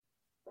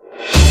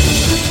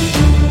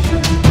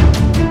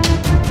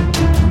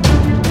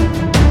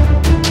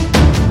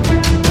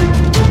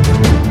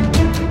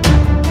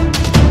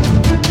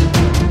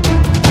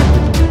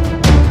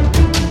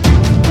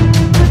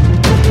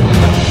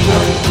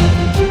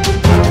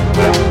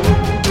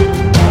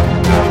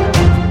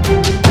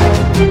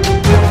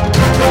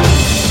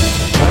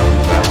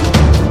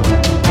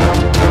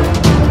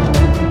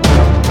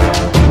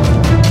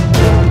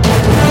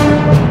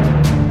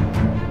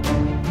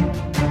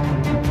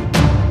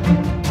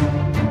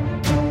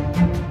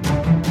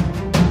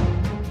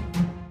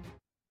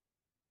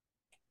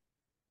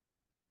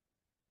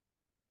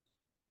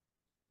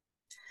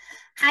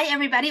Hi,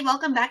 everybody.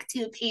 Welcome back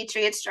to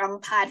Patriot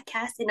Strong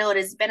Podcast. I know it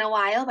has been a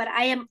while, but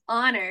I am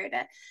honored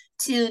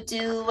to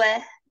do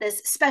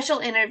this special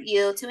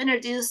interview, to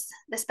introduce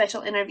the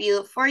special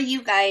interview for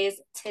you guys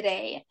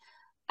today.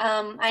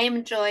 I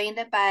am joined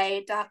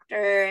by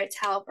Dr.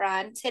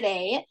 Braun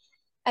today,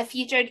 a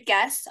featured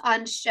guest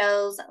on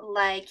shows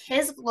like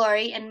His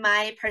Glory and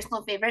my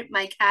personal favorite,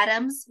 Mike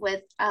Adams,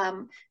 with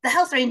the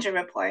Health Ranger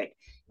Report.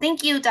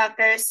 Thank you,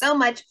 Doctor, so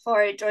much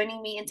for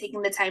joining me and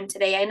taking the time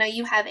today. I know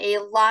you have a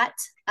lot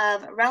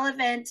of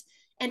relevant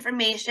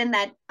information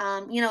that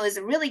is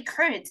really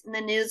current in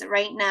the news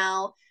right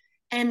now,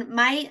 and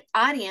my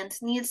audience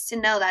needs to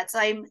know that. So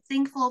I'm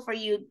thankful for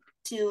you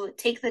to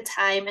take the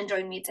time and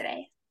join me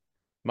today.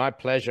 My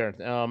pleasure.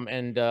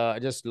 And I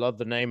just love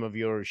the name of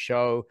your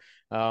show.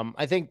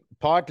 I think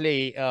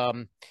partly,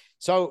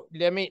 so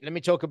let me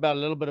talk about a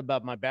little bit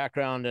about my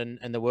background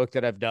and the work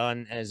that I've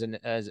done as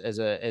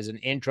an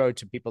intro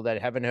to people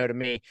that haven't heard of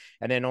me,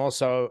 and then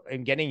also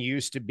in getting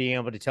used to being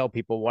able to tell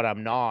people what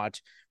I'm not,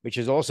 which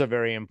is also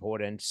very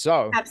important.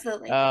 So,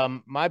 Absolutely.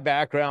 my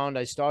background,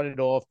 I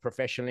started off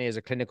professionally as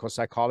a clinical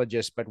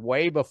psychologist, but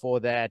way before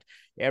that,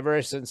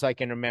 ever since I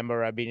can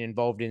remember, I've been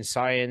involved in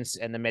science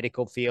and the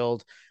medical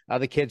field.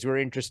 Other kids were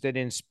interested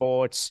in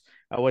sports.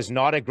 I was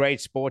not a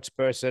great sports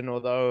person,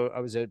 although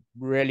I was a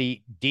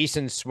really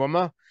decent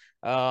swimmer.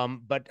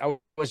 But I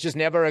was just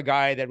never a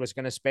guy that was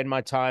going to spend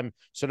my time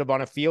sort of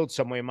on a field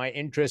somewhere. My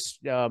interests,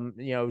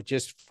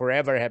 just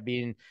forever have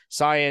been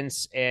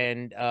science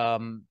and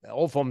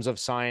all forms of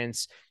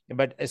science,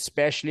 but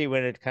especially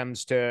when it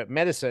comes to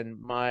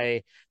medicine.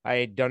 I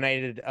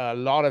donated a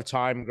lot of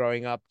time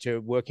growing up to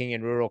working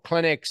in rural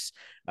clinics.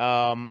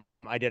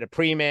 I did a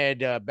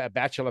pre-med, a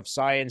Bachelor of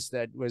Science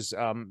that was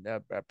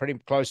pretty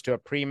close to a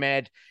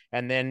pre-med,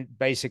 and then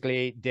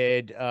basically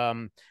did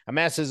a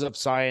Master's of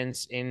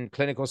Science in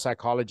clinical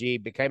psychology,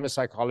 became a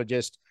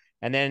psychologist,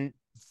 and then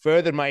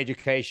furthered my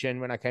education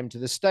when I came to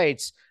the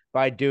States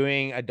by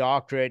doing a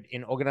doctorate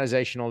in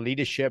organizational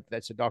leadership.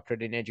 That's a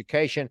doctorate in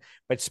education,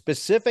 but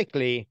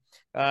specifically,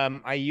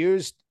 I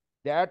used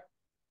that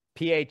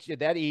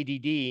that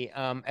EDD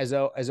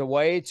as a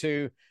way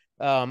to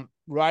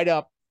write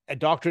up a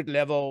doctorate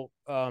level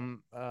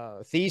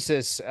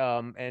thesis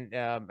and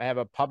have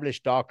a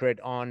published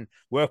doctorate on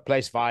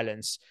workplace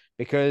violence,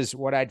 because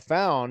what I'd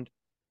found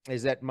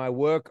is that my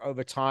work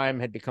over time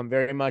had become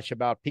very much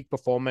about peak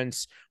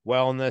performance,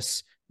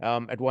 wellness.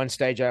 At one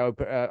stage, I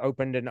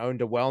opened and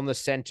owned a wellness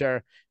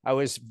center. I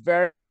was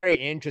very, very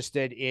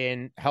interested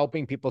in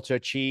helping people to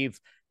achieve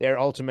their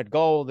ultimate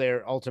goal,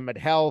 their ultimate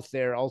health,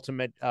 their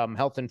ultimate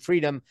health and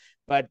freedom.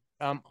 But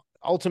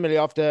ultimately,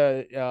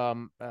 after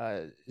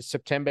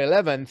September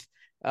 11th,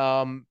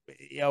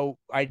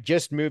 I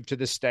just moved to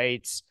the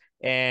States.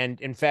 And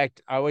in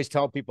fact, I always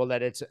tell people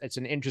that it's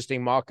an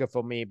interesting marker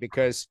for me,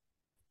 because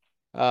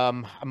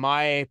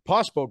my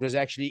passport was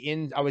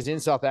actually I was in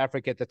South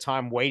Africa at the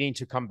time, waiting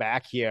to come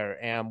back here,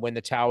 and when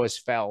the towers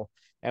fell.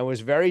 And it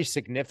was very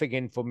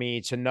significant for me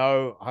to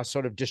know how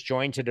sort of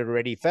disjointed it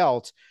already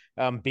felt,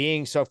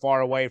 being so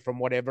far away from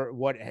what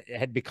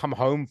had become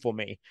home for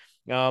me.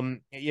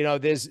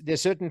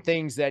 There's certain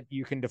things that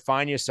you can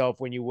define yourself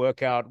when you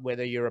work out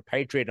whether you're a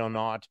patriot or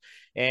not.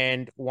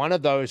 And one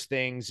of those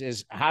things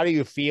is, how do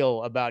you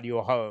feel about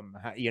your home?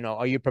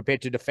 Are you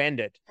prepared to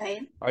defend it?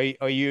 Right.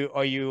 Are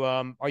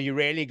you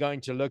really going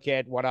to look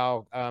at what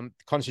our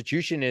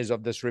constitution is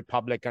of this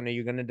republic, and are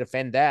you going to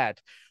defend that?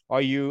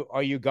 Are you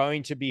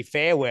going to be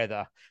fair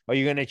weather? Are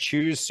you going to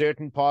choose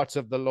certain parts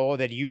of the law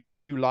that you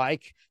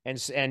like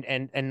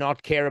and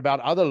not care about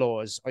other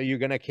laws? Are you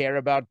going to care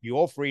about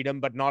your freedom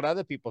but not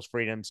other people's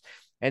freedoms?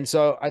 And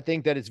so I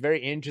think that it's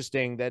very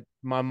interesting that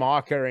my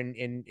marker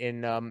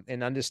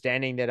in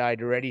understanding that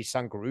I'd already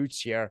sunk roots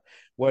here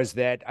was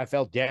that I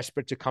felt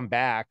desperate to come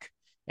back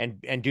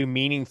and do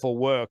meaningful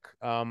work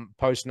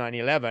post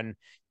 9/11.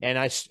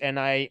 And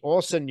I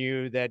also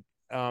knew that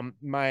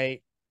my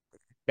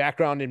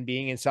background in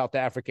being in South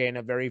Africa, in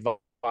a very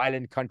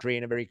violent country,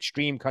 in a very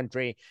extreme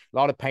country, a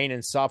lot of pain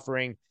and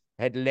suffering,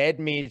 had led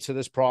me to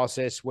this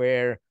process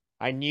where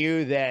I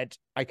knew that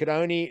I could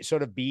only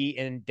sort of be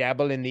and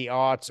dabble in the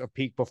arts of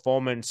peak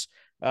performance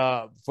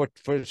for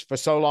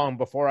so long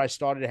before I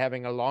started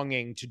having a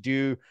longing to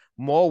do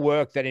more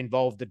work that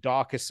involved the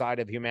darker side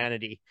of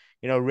humanity.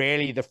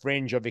 Really the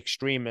fringe of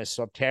extremists,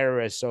 of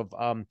terrorists, of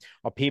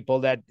people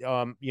that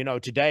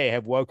today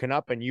have woken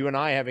up, and you and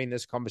I having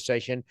this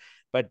conversation.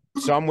 But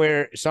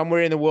somewhere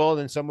in the world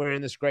and somewhere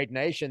in this great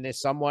nation, there's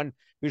someone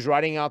who's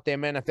writing out their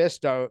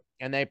manifesto,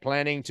 and they're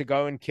planning to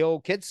go and kill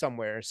kids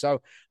somewhere.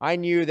 So I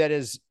knew that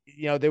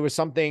there was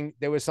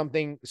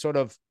something sort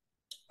of,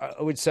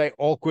 I would say,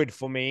 awkward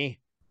for me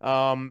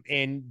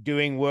in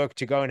doing work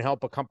to go and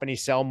help a company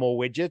sell more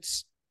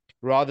widgets,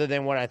 rather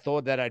than what I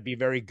thought that I'd be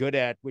very good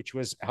at, which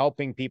was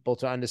helping people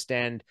to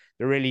understand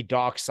the really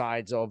dark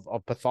sides of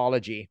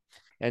pathology.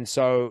 And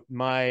so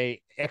my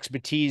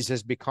expertise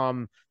has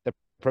become the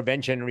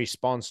prevention and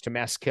response to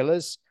mass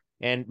killers.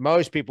 And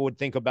most people would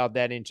think about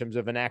that in terms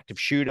of an active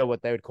shooter,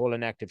 what they would call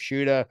an active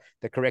shooter.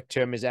 The correct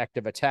term is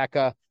active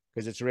attacker,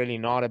 because it's really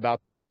not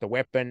about the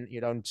weapon.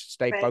 You don't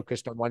stay Right.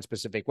 focused on one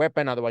specific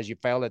weapon, otherwise you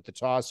fail at the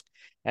task.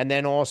 And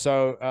then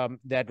also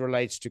that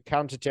relates to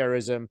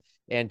counterterrorism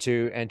and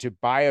to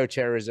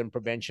bioterrorism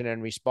prevention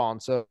and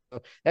response. So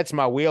that's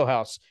my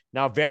wheelhouse.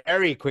 Now,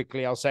 very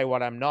quickly, I'll say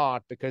what I'm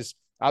not, because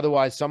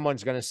otherwise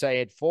someone's going to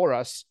say it for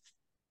us.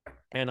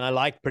 And I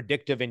like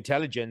predictive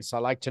intelligence. I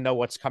like to know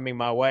what's coming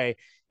my way.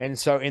 And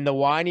so, in the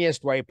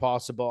whiniest way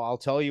possible, I'll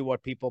tell you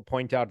what people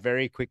point out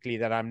very quickly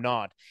that I'm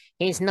not.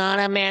 He's not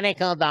a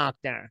medical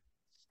doctor.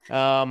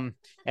 And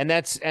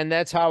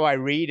that's how I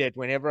read it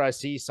whenever I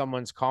see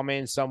someone's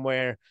comment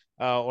somewhere,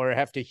 or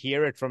have to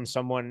hear it from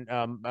someone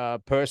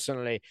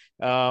personally.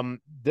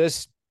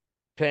 This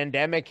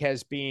pandemic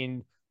has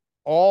been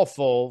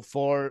awful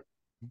for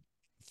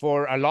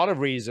a lot of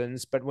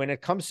reasons, but when it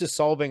comes to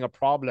solving a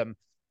problem,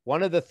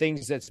 one of the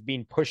things that's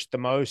been pushed the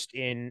most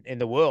in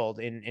the world,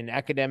 in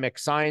academic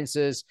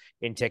sciences,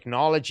 in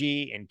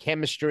technology, in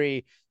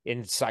chemistry,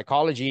 in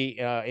psychology,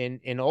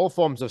 in all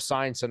forms of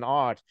science and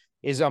art,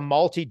 is a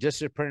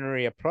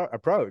multidisciplinary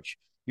approach.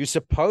 You're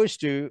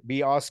supposed to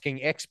be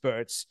asking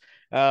experts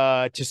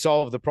to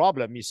solve the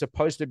problem. You're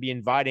supposed to be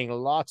inviting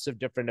lots of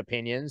different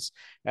opinions,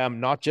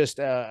 not just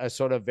a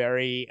sort of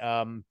very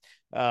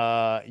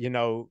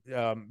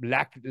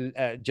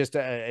just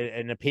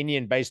an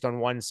opinion based on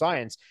one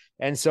science.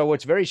 And so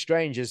what's very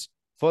strange is,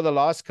 for the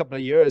last couple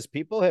of years,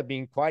 people have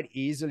been quite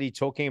easily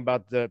talking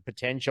about the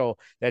potential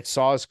that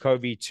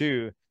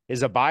SARS-CoV-2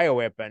 is a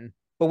bioweapon.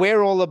 But where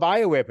are all the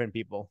bioweapon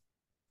people?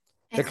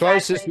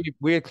 Exactly.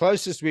 We're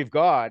closest we've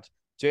got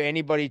to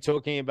anybody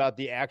talking about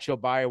the actual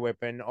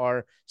bioweapon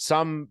are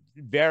some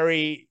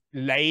very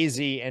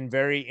lazy and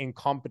very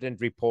incompetent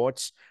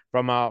reports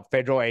from our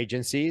federal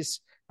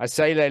agencies. I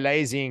say they're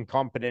lazy and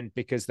incompetent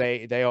because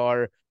they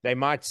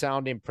might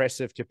sound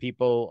impressive to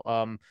people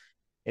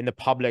in the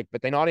public,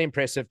 but they're not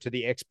impressive to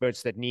the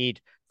experts that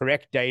need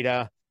correct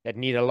data, that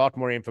need a lot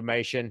more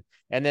information.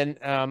 And then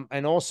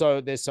and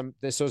also there's some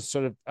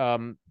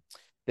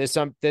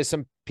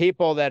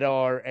people that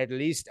are at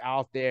least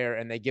out there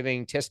and they're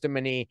giving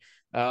testimony,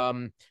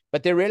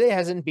 but there really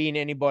hasn't been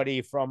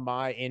anybody from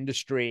my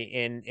industry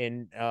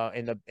in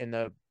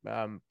the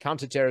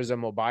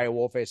counterterrorism or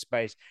biowarfare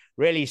space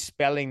really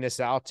spelling this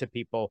out to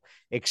people,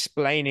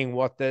 explaining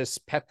what this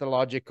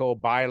pathological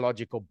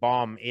biological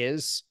bomb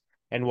is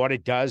and what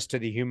it does to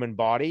the human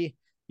body.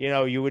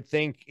 You would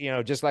think,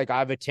 just like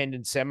I've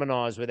attended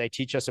seminars where they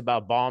teach us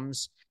about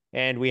bombs,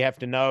 and we have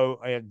to know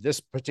this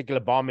particular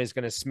bomb is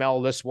going to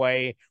smell this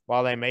way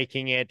while they're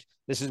making it.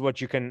 This is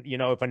what you can,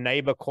 if a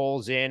neighbor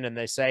calls in and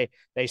they say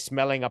they're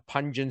smelling a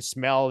pungent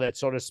smell that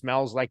sort of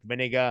smells like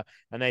vinegar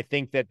and they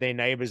think that their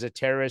neighbor's a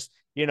terrorist,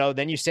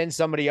 then you send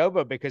somebody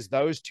over, because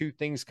those two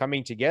things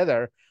coming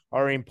together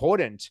are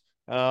important.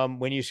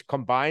 When you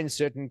combine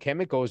certain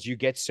chemicals, you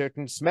get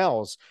certain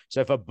smells.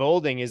 So if a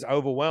building is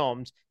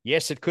overwhelmed,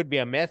 yes, it could be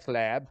a meth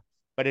lab,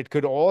 but it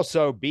could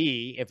also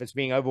be, if it's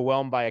being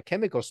overwhelmed by a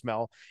chemical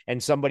smell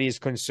and somebody is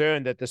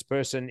concerned that this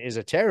person is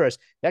a terrorist,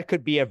 that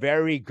could be a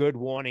very good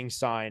warning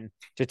sign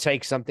to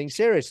take something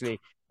seriously.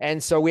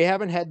 And so we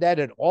haven't had that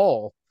at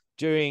all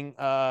during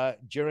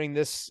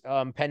this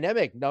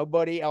pandemic.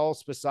 Nobody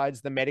else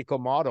besides the medical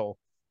model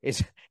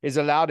is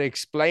allowed to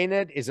explain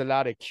it, is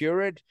allowed to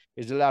cure it,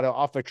 is allowed to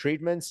offer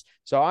treatments.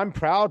 So I'm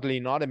proudly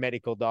not a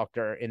medical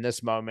doctor in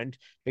this moment,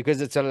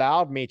 because it's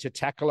allowed me to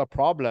tackle a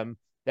problem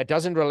that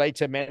doesn't relate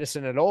to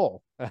medicine at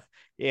all.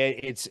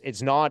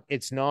 It's not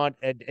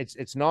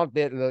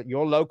that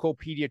your local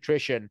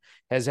pediatrician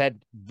has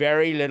had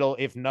very little,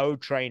 if no,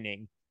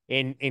 training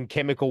in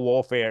chemical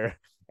warfare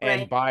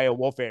and Right. bio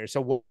warfare.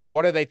 So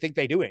what do they think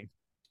they're doing?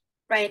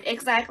 Right,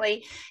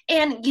 exactly.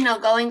 And,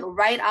 going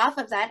right off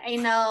of that, I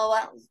know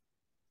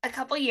a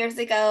couple years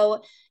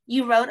ago,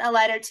 you wrote a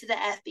letter to the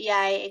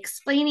FBI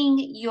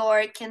explaining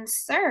your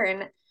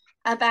concern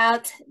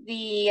about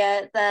the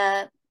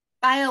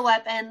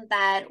bioweapon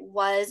that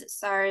was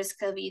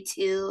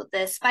SARS-CoV-2,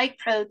 the spike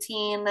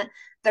protein,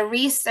 the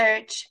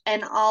research,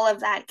 and all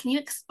of that. Can you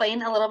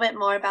explain a little bit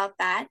more about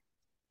that?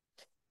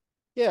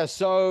 Yeah,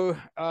 so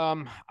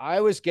I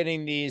was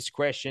getting these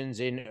questions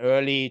in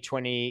early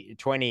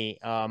 2020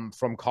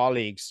 from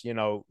colleagues,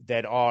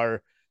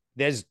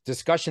 there's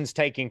discussions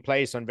taking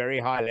place on very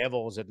high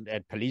levels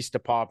at police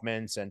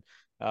departments, and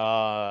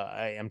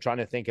I'm trying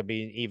to think of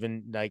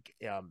even like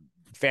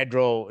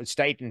federal,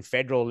 state and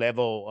federal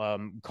level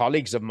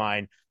colleagues of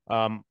mine,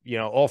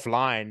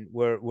 offline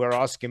were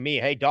asking me,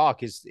 "Hey,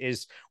 Doc,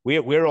 is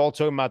we're all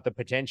talking about the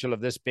potential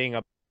of this being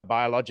a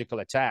biological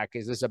attack.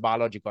 Is this a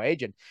biological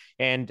agent?"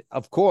 And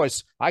of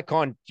course, I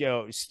can't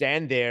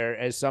stand there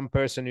as some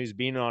person who's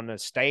been on a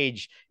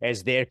stage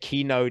as their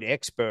keynote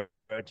expert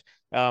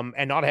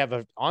and not have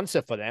an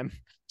answer for them.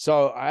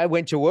 So I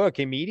went to work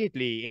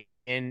immediately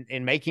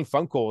in making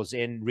phone calls,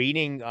 in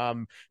reading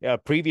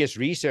previous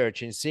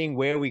research, and seeing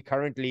where we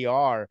currently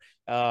are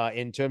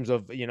in terms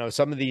of,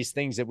 some of these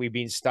things that we've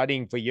been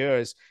studying for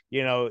years,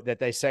 that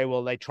they say,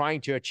 well, they're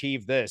trying to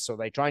achieve this, or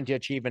they're trying to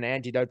achieve an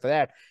antidote for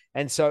that.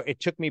 And so it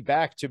took me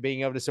back to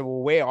being able to say,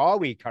 well, where are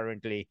we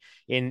currently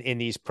in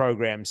these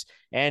programs?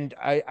 And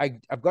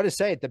I've got to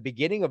say, at the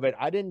beginning of it,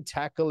 I didn't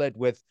tackle it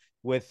with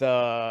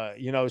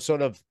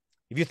sort of,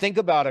 if you think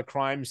about a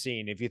crime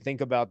scene, if you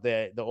think about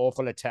the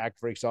awful attack,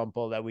 for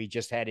example, that we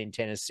just had in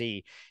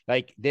Tennessee,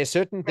 like there's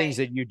certain things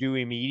that you do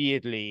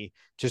immediately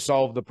to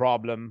solve the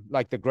problem,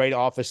 like the great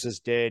officers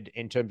did,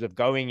 in terms of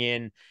going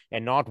in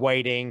and not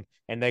waiting,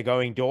 and they're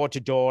going door to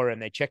door, and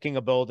they're checking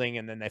a building,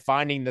 and then they're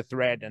finding the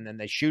threat, and then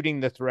they're shooting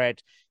the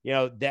threat.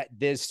 That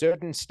there's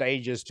certain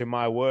stages to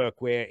my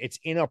work where it's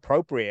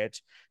inappropriate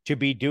to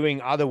be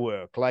doing other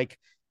work. Like,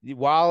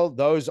 while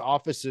those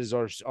officers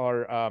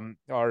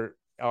are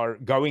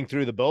going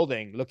through the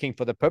building looking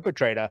for the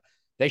perpetrator,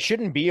 they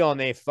shouldn't be on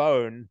their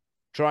phone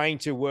trying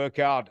to work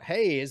out,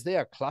 hey, is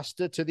there a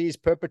cluster to these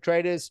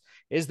perpetrators?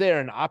 Is there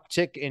an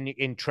uptick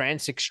in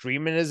trans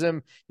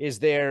extremism? Is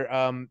there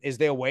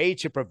a way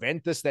to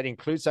prevent this that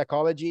includes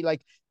psychology?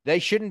 Like, they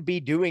shouldn't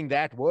be doing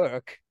that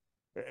work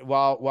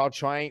while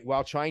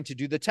trying to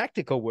do the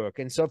tactical work.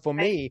 And so for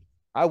me,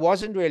 I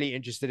wasn't really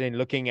interested in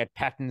looking at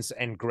patents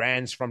and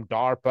grants from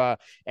DARPA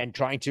and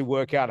trying to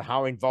work out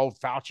how involved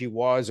Fauci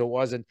was or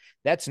wasn't.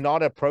 That's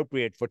not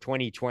appropriate for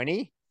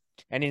 2020.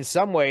 And in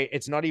some way,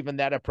 it's not even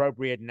that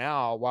appropriate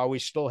now, while we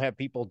still have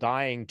people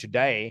dying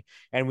today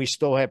and we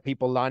still have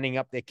people lining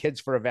up their kids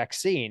for a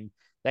vaccine.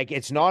 Like,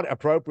 it's not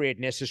appropriate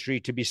necessary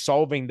to be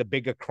solving the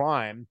bigger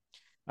crime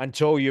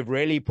until you've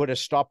really put a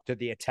stop to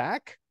the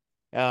attack.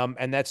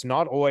 And that's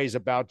not always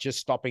about just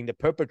stopping the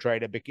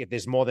perpetrator, because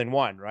there's more than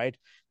one, right?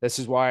 This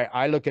is why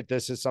I look at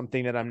this as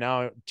something that I'm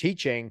now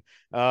teaching.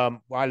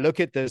 I look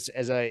at this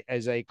as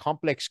a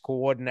complex,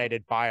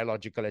 coordinated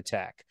biological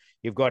attack.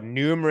 You've got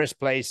numerous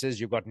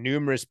places, you've got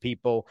numerous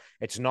people.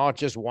 It's not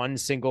just one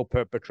single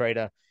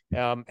perpetrator.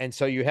 And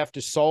so you have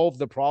to solve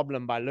the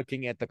problem by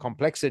looking at the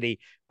complexity,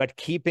 but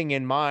keeping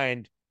in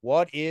mind,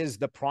 what is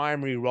the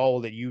primary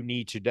role that you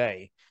need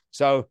today?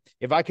 So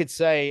if I could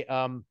say,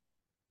 I'm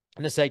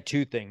going to say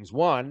two things.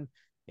 One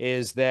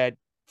is that,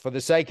 for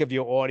the sake of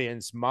your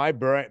audience,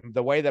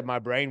 the way that my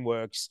brain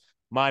works,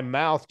 my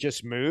mouth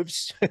just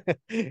moves,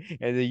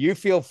 and you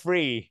feel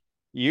free.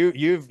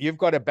 You've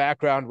got a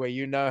background where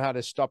you know how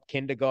to stop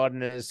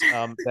kindergartners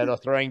that are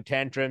throwing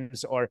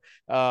tantrums or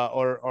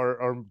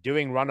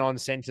doing run-on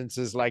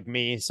sentences like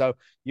me. So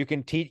you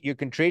can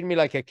treat me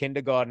like a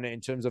kindergartner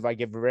in terms of, I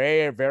give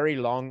very, very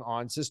long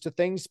answers to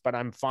things, but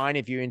I'm fine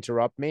if you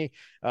interrupt me.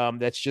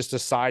 That's just a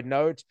side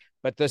note.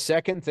 But the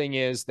second thing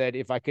is that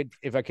if I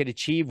could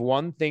achieve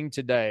one thing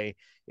today,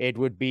 it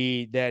would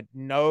be that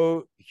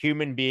no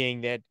human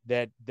being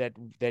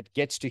that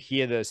gets to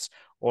hear this,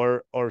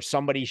 or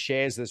somebody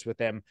shares this with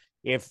them,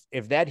 if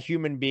that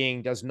human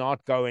being does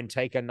not go and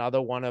take another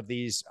one of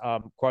these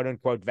quote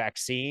unquote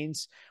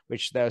vaccines,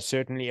 which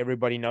certainly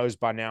everybody knows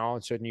by now,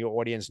 and certainly your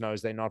audience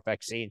knows they're not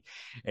vaccine.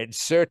 And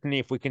certainly,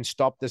 if we can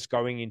stop this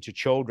going into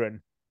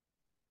children,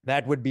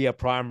 that would be a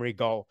primary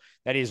goal.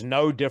 That is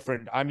no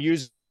different. I'm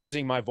using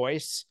my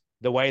voice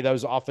the way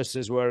those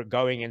officers were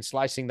going and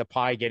slicing the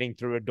pie, getting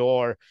through a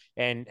door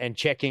and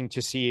checking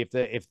to see if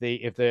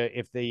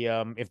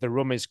the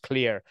room is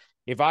clear.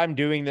 If I'm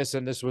doing this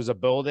and this was a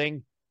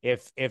building,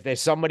 if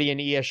there's somebody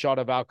in earshot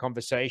of our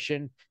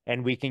conversation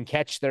and we can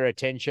catch their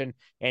attention,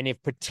 and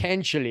if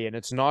potentially, and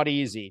it's not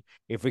easy,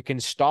 if we can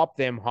stop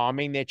them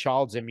harming their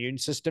child's immune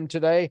system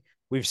today,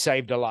 we've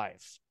saved a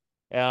life.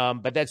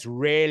 But that's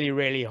really,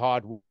 really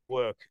hard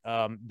work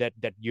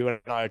that you and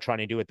I are trying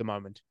to do at the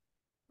moment.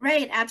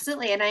 Right,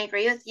 absolutely. And I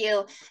agree with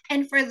you.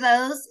 And for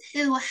those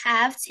who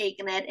have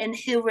taken it and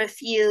who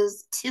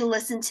refuse to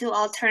listen to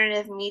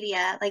alternative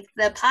media, like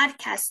the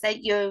podcast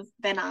that you've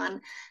been on,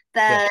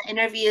 the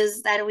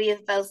interviews that we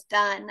have both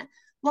done,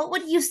 what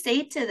would you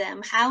say to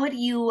them? How would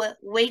you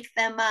wake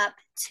them up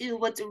to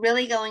what's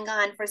really going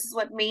on versus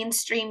what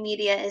mainstream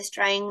media is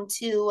trying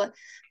to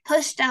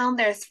push down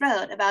their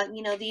throat about,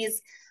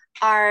 these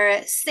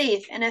are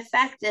safe and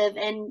effective,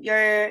 and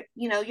you're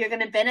going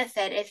to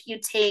benefit if you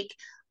take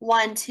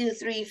 1, 2,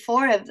 3,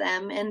 4 of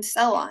them, and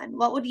so on?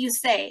 What would you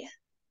say?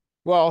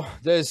 Well,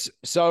 there's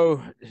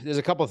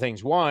a couple of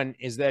things. One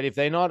is that if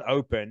they're not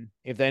open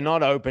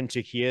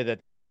to hear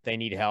that they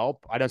need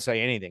help, I don't say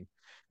anything.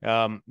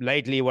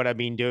 Lately, what I've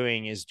been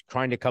doing is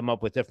trying to come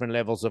up with different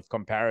levels of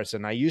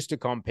comparison. I used to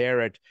compare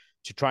it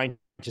to trying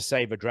to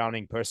save a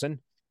drowning person,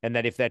 and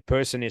that if that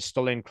person is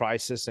still in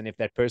crisis, and if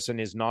that person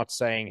is not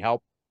saying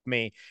help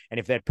me, and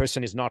if that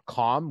person is not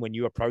calm when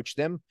you approach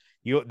them,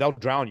 they'll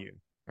drown you.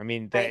 I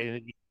mean,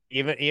 right.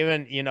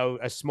 Even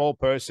a small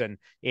person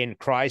in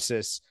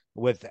crisis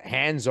with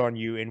hands on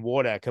you in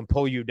water can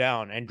pull you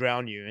down and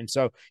drown you. And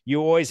so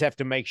you always have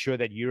to make sure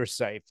that you're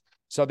safe.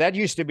 So that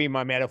used to be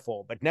my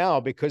metaphor, but now,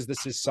 because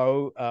this is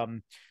so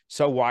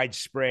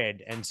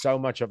widespread and so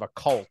much of a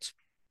cult,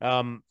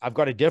 I've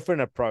got a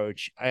different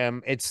approach.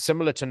 It's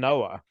similar to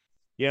Noah.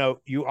 and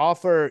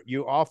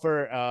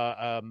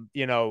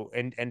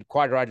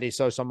quite rightly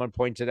so, someone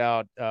pointed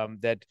out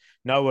that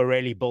Noah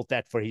really built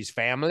that for his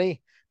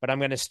family. But I'm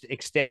going to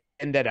extend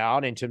that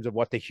out in terms of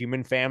what the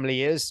human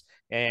family is,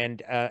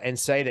 and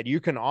say that you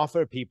can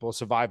offer people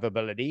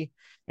survivability.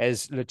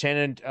 As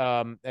Lieutenant,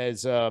 I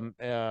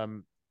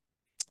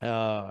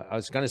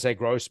was going to say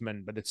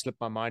Grossman, but it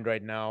slipped my mind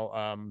right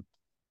now.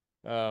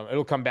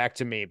 It'll come back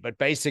to me. But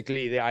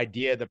basically, the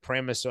idea, the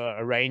premise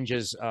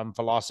arranges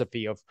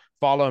philosophy of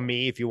follow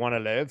me if you want to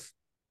live.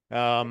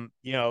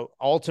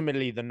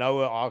 Ultimately, the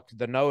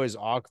Noah's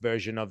Ark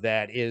version of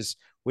that is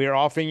we're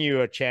offering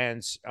you a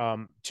chance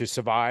to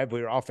survive.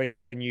 We're offering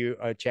you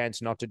a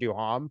chance not to do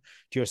harm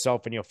to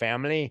yourself and your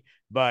family.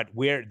 But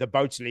the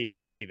boat's leaving.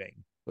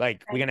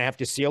 Like, we're gonna have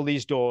to seal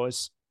these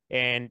doors,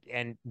 and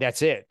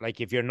that's it.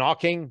 Like, if you're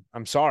knocking,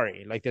 I'm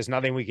sorry. Like, there's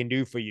nothing we can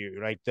do for you.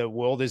 Like, the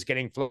world is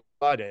getting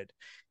flooded.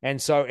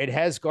 And so it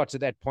has got to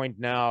that point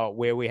now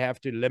where we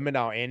have to limit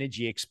our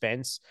energy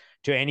expense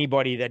to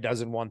anybody that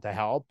doesn't want to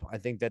help. I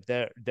think that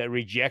the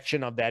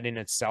rejection of that in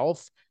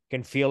itself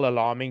can feel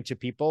alarming to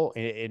people,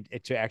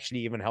 to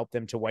actually even help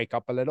them to wake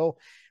up a little.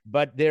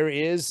 But there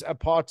is a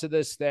part to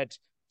this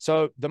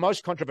so the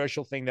most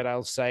controversial thing that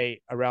I'll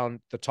say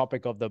around the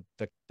topic of the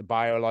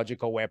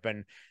biological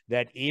weapon,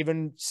 that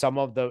even some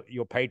of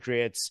your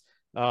patriots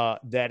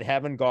that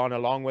haven't gone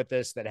along with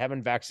this, that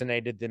haven't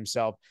vaccinated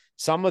themselves,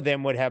 some of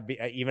them would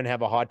even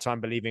have a hard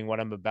time believing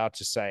what I'm about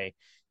to say.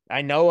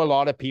 I know a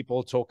lot of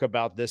people talk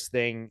about this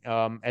thing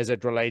as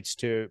it relates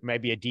to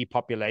maybe a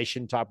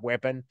depopulation type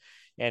weapon,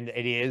 and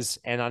it is.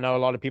 And I know a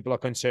lot of people are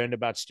concerned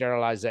about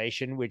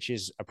sterilization, which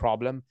is a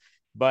problem.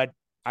 But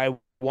I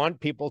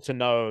want people to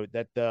know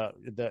that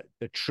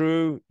the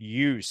true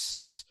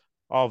use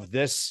of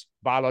this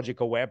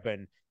biological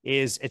weapon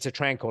is it's a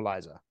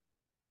tranquilizer.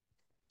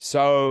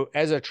 So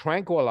as a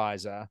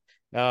tranquilizer,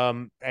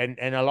 and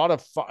a lot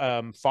of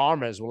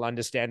farmers will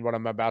understand what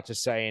I'm about to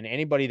say, and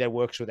anybody that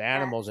works with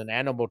animals and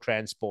animal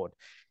transport,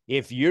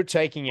 if you're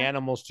taking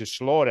animals to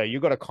slaughter, you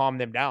got to calm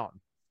them down.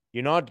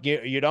 You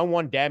don't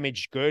want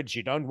damaged goods.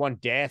 You don't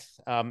want death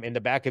in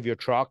the back of your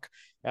truck.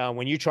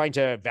 When you're trying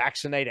to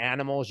vaccinate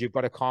animals, you've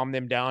got to calm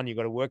them down. You've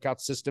got to work out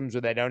systems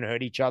where they don't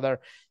hurt each other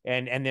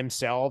and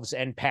themselves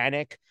and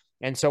panic.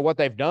 And so what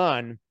they've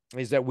done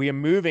is that we are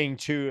moving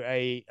to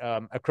a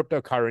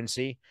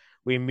cryptocurrency.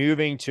 We're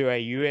moving to a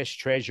U.S.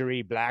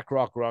 Treasury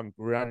BlackRock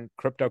run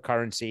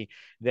cryptocurrency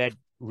that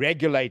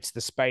regulates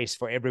the space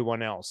for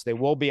everyone else. There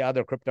will be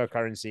other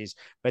cryptocurrencies,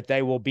 but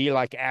they will be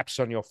like apps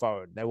on your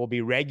phone. They will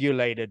be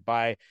regulated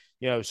by,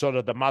 sort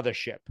of the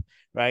mothership,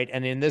 right?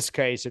 And in this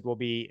case, it will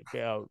be,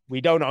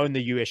 we don't own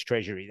the US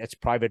Treasury. That's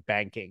private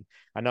banking.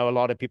 I know a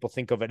lot of people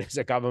think of it as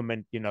a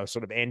government,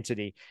 sort of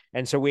entity.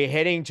 And so we're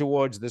heading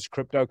towards this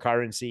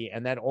cryptocurrency.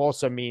 And that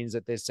also means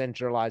that there's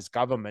centralized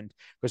government,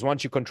 because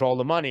once you control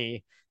the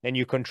money, then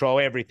you control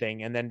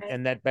everything. And then,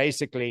 and that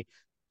basically,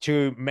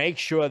 to make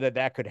sure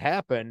that could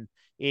happen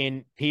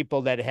in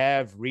people that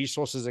have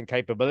resources and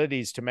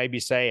capabilities to maybe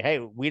say, hey,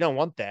 we don't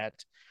want that.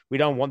 We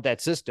don't want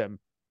that system.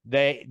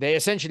 They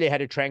essentially had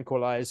to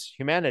tranquilize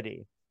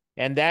humanity.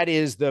 And that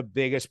is the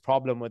biggest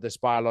problem with this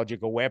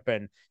biological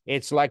weapon.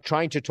 It's like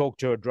trying to talk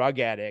to a drug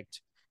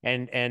addict,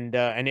 and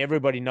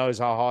everybody knows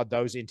how hard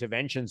those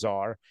interventions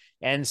are.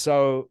 And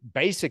so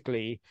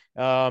basically,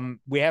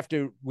 we have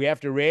to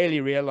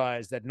really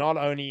realize that not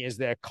only is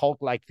there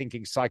cult-like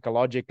thinking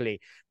psychologically,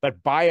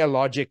 but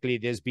biologically,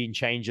 there's been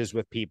changes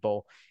with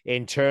people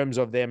in terms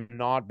of them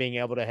not being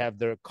able to have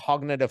their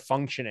cognitive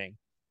functioning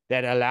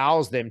that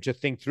allows them to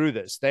think through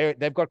this.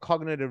 They've got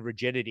cognitive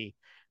rigidity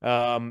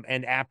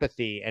and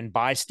apathy and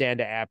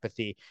bystander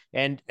apathy.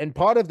 And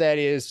part of that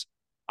is,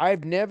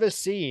 I've never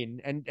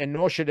seen, and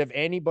nor should have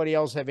anybody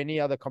else have any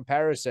other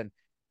comparison,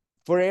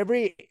 for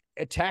every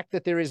attack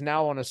that there is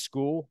now on a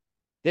school,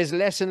 there's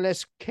less and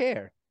less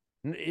care.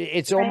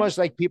 It's almost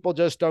like people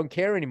just don't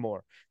care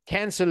anymore.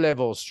 Cancer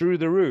levels through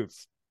the roof.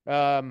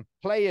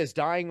 Players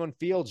dying on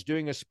fields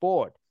doing a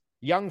sport.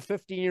 Young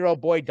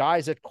 15-year-old boy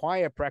dies at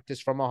choir practice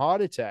from a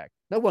heart attack.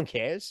 No one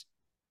cares.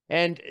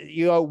 And,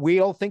 we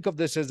all think of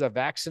this as a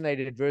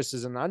vaccinated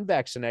versus an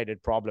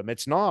unvaccinated problem.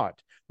 It's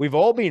not. We've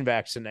all been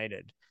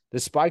vaccinated. The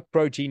spike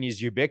protein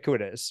is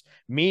ubiquitous,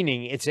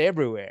 meaning it's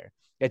everywhere.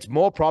 It's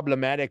more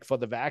problematic for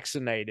the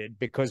vaccinated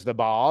because the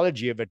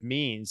biology of it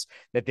means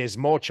that there's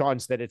more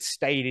chance that it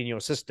stayed in your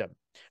system,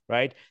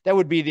 right? That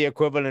would be the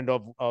equivalent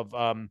of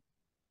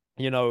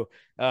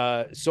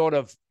sort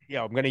of,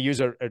 I'm going to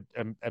use a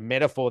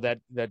metaphor that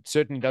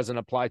certainly doesn't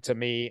apply to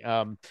me,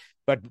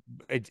 but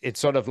it's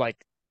sort of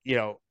like,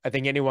 I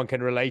think anyone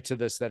can relate to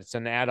this, that it's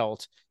an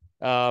adult.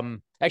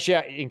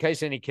 Actually, in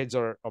case any kids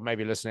are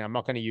maybe listening, I'm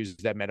not going to use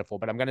that metaphor,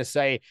 but I'm going to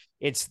say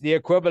it's the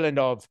equivalent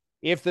of,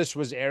 if this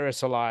was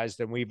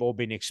aerosolized and we've all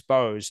been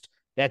exposed,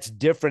 that's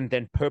different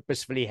than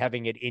purposefully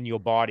having it in your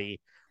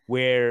body,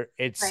 where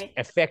its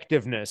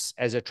effectiveness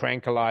as a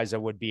tranquilizer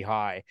would be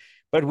high.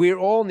 But we're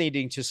all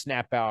needing to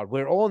snap out.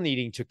 We're all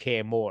needing to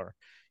care more.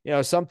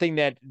 Something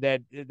that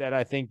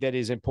I think that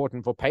is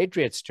important for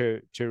patriots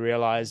to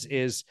realize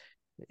is,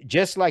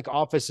 just like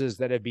officers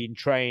that have been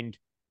trained,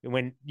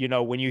 when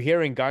you're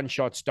hearing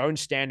gunshots, don't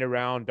stand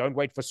around, don't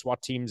wait for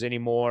SWAT teams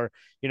anymore.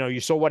 You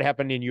saw what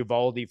happened in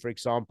Uvalde, for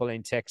example,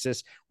 in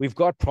Texas. We've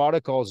got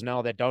protocols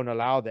now that don't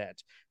allow that.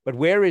 But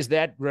where is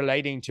that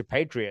relating to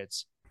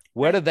patriots?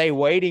 What are they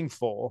waiting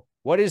for?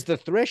 What does the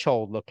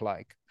threshold look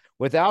like?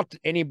 Without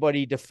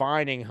anybody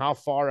defining how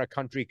far a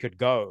country could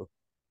go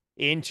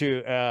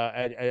into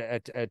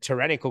a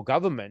tyrannical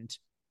government,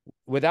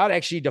 without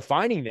actually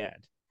defining that,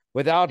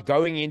 without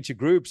going into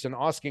groups and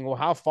asking, well,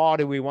 how far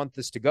do we want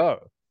this to go?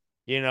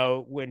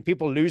 When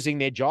people losing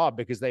their job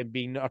because they've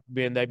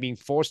been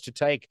forced to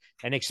take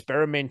an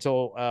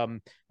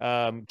experimental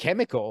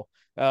chemical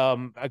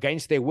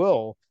against their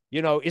will,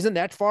 isn't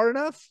that far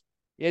enough?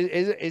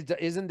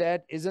 Isn't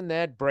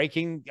that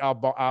breaking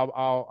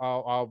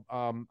our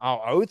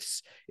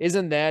oaths?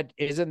 Isn't that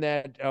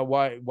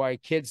why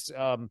kids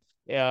stand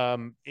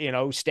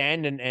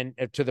and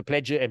to the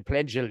pledge and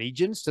pledge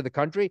allegiance to the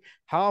country?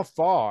 How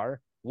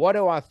far? What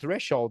do our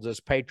thresholds as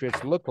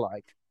patriots look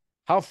like?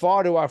 How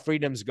far do our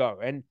freedoms go?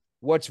 And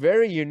what's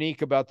very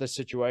unique about this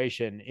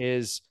situation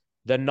is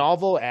the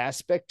novel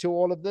aspect to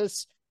all of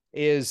this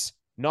is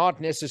not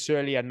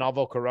necessarily a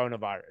novel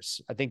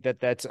coronavirus. I think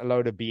that's a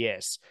load of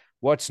BS.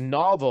 What's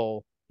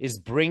novel is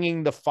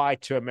bringing the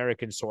fight to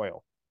American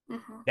soil.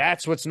 Mm-hmm.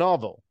 That's what's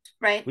novel.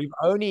 Right. We've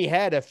only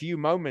had a few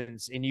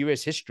moments in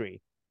U.S. history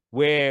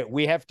where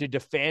we have to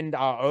defend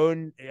our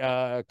own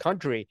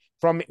country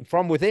from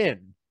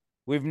within.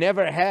 We've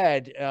never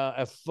had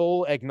a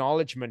full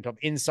acknowledgement of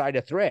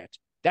insider threat.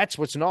 That's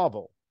what's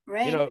novel.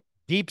 Right.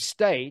 Deep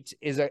state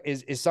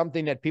is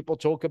something that people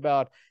talk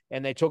about,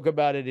 and they talk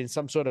about it in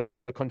some sort of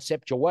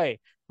conceptual way.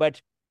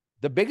 But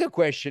the bigger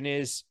question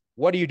is,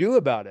 what do you do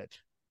about it?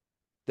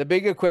 The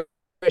bigger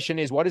question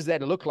is, what does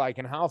that look like,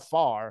 and how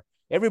far?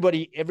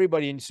 Everybody,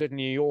 and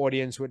certainly your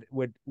audience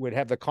would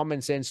have the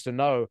common sense to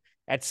know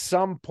at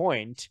some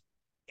point,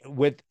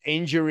 with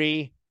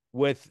injury,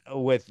 with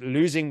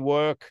losing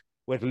work,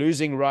 with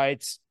losing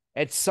rights,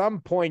 at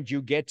some point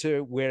you get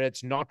to where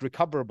it's not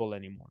recoverable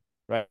anymore,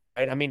 right?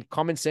 I mean,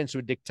 common sense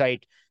would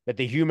dictate that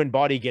the human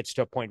body gets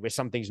to a point where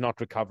something's not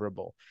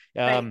recoverable.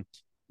 Right.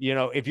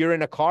 If you're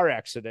in a car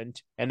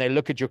accident and they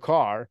look at your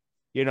car,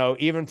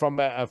 even from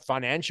a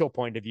financial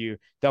point of view,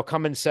 they'll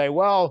come and say,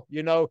 well,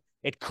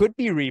 it could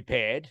be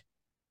repaired,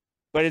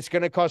 but it's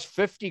going to cost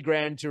 50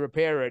 grand to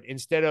repair it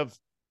instead of,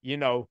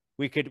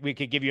 we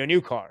could give you a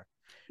new car.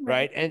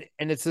 Right.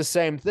 And it's the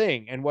same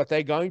thing. And what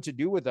they're going to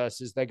do with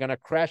us is they're going to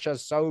crash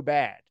us so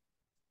bad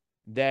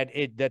that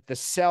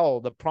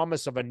the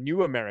promise of a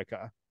new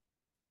America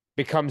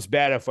becomes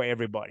better for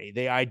everybody.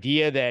 The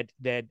idea that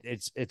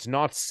it's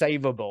not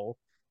savable,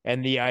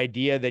 and the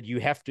idea that you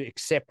have to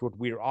accept what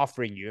we're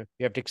offering you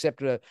have to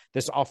accept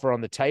this offer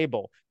on the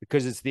table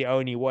because it's the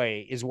only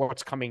way, is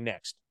what's coming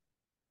next.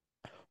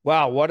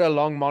 Wow, what a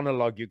long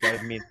monologue you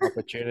gave me an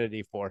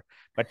opportunity for.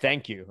 But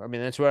thank you. I mean,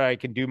 that's where I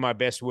can do my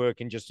best work,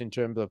 and just in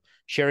terms of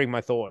sharing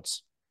my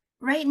thoughts.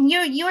 Right. And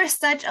you are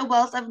such a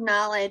wealth of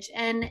knowledge.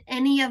 And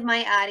any of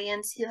my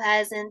audience who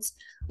hasn't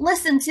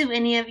listened to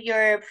any of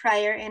your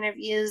prior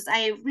interviews,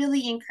 I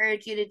really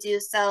encourage you to do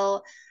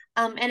so.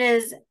 It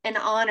is an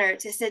honor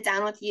to sit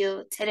down with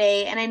you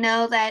today. And I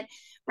know that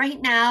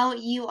right now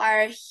you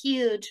are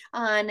huge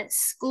on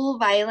school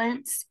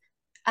violence,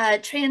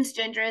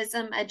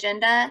 transgenderism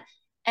agenda,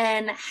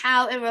 and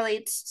how it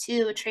relates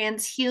to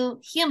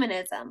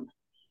transhumanism,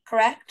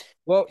 correct?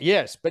 Well,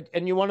 yes,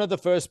 and you're one of the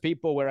first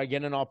people where I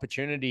get an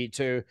opportunity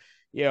to,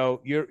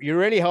 you're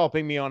really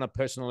helping me on a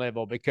personal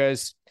level,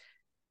 because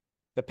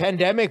the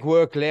pandemic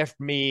work left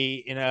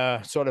me in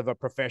a sort of a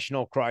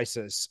professional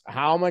crisis.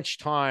 How much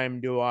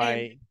time do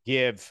I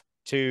give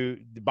to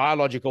the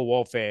biological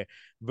warfare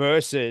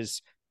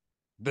versus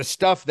the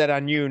stuff that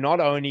I knew not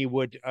only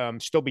would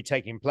still be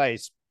taking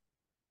place,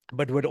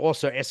 but would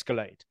also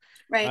escalate?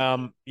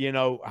 Right.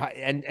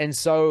 And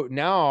so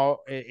now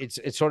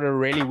it's sort of a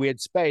really weird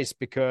space,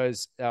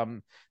 because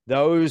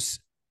those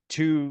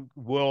two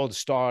worlds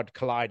start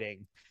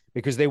colliding,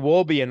 because there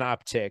will be an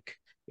uptick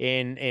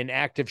in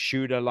active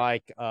shooter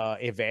like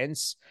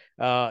events.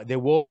 There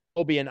will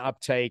be an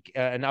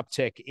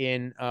uptick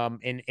in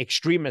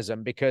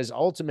extremism, because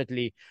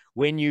ultimately,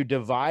 when you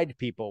divide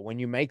people, when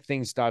you make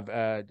things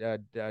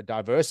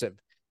diversive,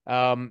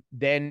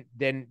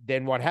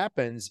 then what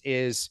happens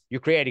is you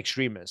create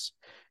extremists.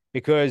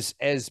 Because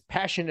as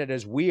passionate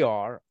as we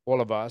are, all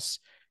of us,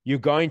 you're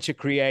going to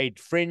create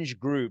fringe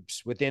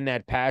groups within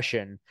that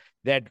passion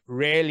that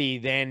really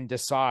then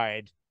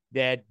decide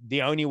that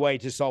the only way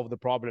to solve the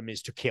problem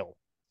is to kill.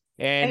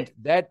 And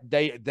that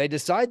they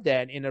decide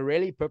that in a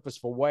really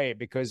purposeful way,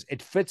 because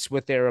it fits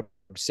with their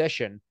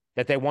obsession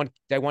that they want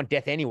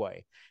death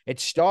anyway. It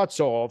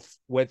starts off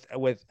with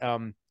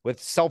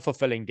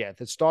self-fulfilling death.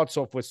 It starts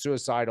off with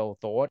suicidal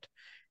thought.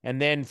 And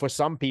then for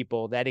some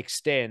people that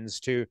extends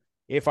to,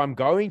 if I'm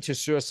going to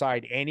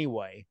suicide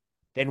anyway,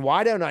 then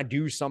why don't I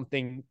do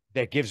something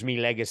that gives me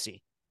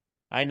legacy?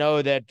 I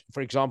know that,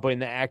 for example, in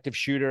the active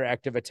shooter,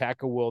 active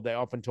attacker world, they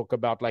often talk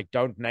about like,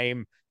 don't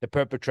name the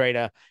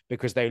perpetrator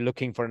because they're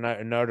looking for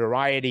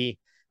notoriety.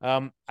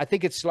 I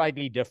think it's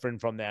slightly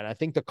different from that. I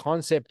think the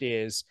concept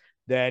is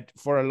that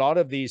for a lot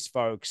of these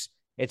folks,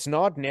 it's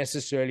not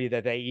necessarily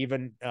that they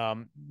even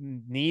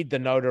need the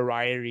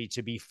notoriety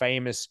to be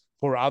famous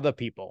for other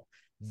people.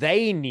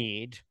 They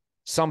need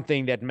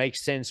something that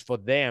makes sense for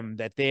them,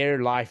 that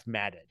their life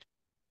mattered.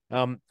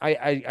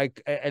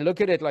 I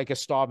look at it like a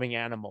starving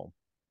animal,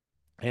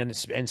 and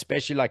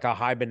especially like a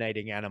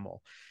hibernating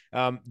animal.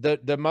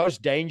 The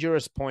most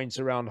dangerous points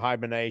around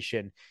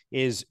hibernation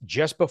is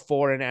just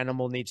before an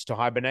animal needs to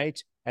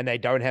hibernate and they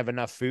don't have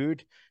enough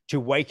food, to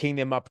waking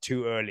them up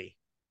too early.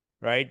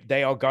 Right,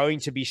 they are going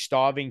to be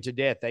starving to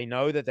death. They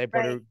know that they've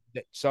got to.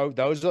 So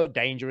those are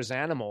dangerous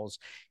animals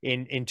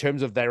in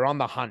terms of they're on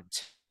the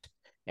hunt.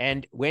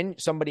 And when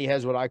somebody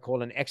has what I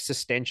call an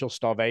existential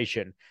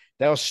starvation,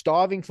 they are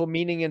starving for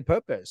meaning and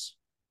purpose.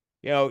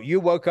 You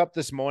woke up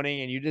this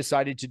morning and you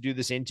decided to do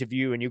this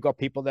interview, and you've got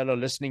people that are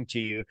listening to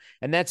you,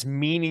 and that's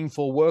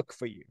meaningful work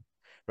for you.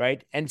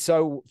 Right. And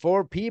so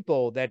for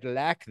people that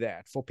lack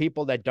that, for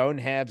people that don't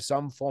have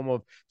some form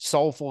of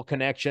soulful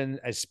connection,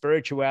 a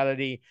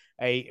spirituality,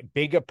 a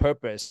bigger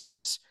purpose,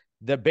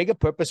 the bigger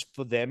purpose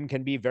for them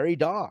can be very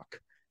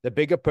dark. The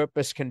bigger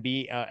purpose can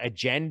be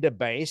agenda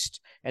based.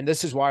 And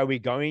this is why we're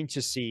going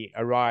to see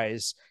a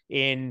rise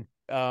in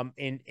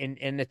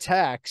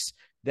attacks,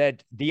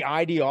 that the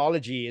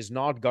ideology is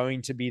not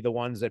going to be the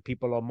ones that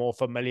people are more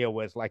familiar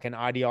with, like an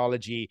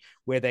ideology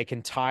where they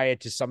can tie it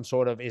to some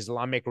sort of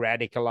Islamic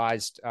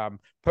radicalized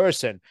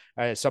person,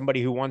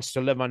 somebody who wants to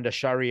live under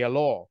Sharia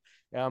law.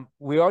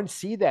 We won't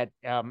see that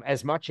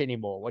as much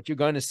anymore. What you're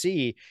going to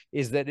see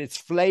is that it's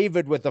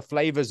flavored with the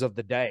flavors of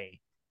the day.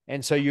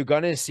 And so you're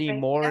going to see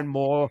more and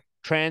more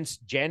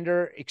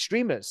transgender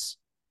extremists.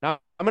 Now,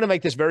 I'm going to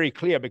make this very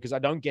clear, because I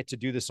don't get to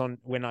do this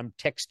when I'm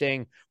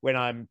texting, when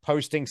I'm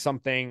posting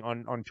something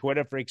on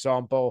Twitter, for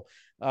example.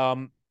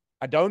 I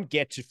don't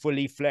get to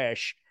fully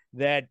flesh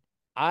that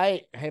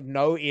I have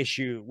no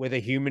issue with a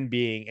human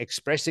being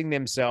expressing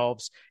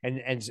themselves,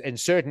 and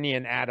certainly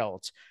an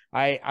adult.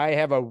 I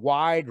have a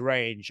wide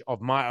range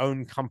of my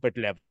own comfort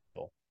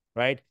level,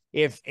 right?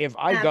 If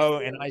I go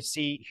and I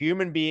see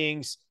human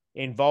beings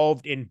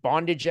involved in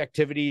bondage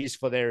activities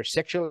for their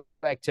sexual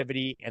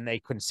activity, and they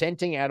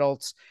consenting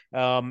adults,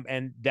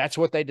 and that's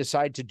what they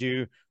decide to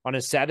do on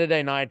a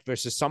Saturday night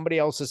versus somebody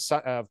else's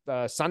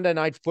Sunday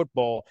night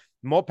football,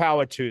 more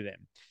power to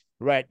them,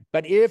 right?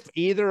 But if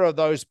either of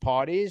those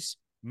parties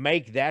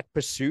make that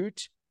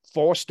pursuit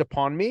forced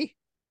upon me,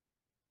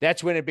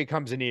 that's when it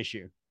becomes an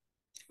issue.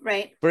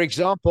 Right. For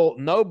example,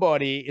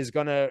 nobody is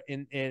going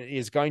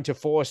to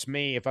force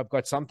me, if I've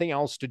got something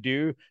else to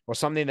do or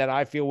something that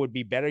I feel would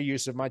be better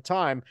use of my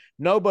time.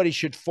 Nobody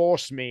should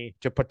force me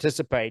to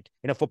participate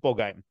in a football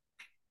game.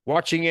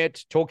 Watching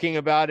it, talking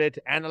about it,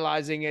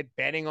 analyzing it,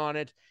 betting on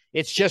it,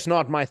 it's just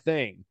not my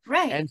thing.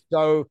 Right. And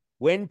so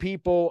when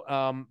people,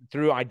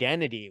 through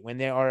identity, when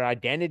there are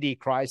identity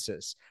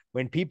crisis,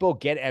 when people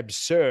get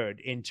absurd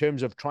in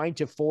terms of trying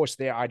to force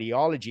their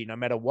ideology, no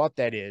matter what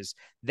that is,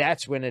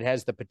 that's when it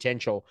has the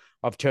potential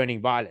of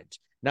turning violent.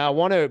 Now, I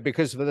want to,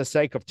 because for the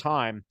sake of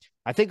time,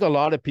 I think a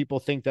lot of people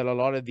think that a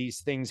lot of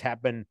these things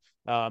happen,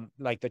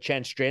 like the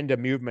transgender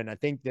movement. I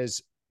think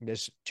there's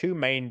two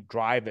main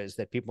drivers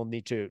that people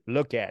need to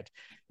look at,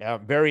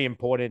 very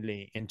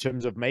importantly, in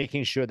terms of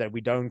making sure that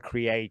we don't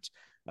create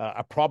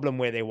a problem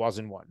where there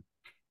wasn't one.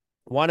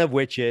 One of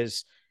which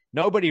is,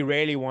 nobody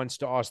really wants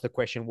to ask the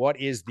question, what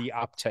is the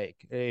uptake?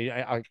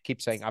 I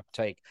keep saying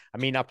uptake. I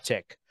mean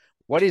uptick.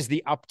 What is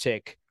the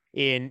uptick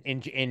in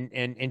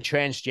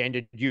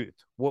transgender youth?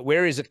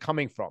 Where is it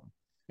coming from?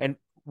 And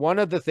one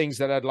of the things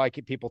that I'd like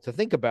people to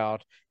think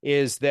about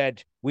is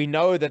that we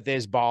know that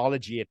there's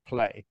biology at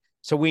play.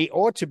 So we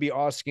ought to be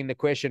asking the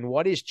question,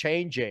 what is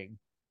changing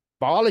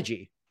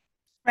biology?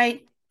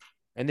 Right.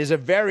 And there's a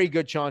very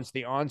good chance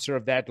the answer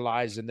of that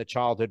lies in the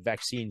childhood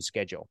vaccine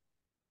schedule.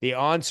 The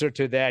answer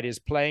to that is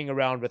playing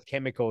around with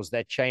chemicals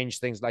that change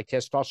things like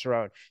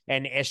testosterone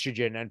and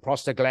estrogen and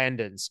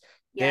prostaglandins.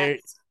 Yes.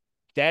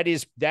 That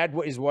is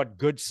what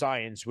good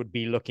science would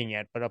be looking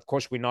at. But of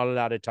course, we're not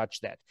allowed to touch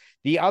that.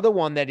 The other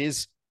one that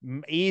is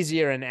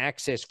easier in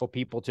access for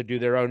people to do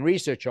their own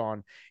research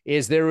on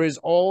is, there is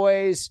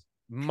always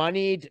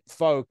moneyed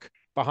folk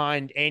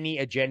behind any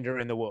agenda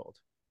in the world.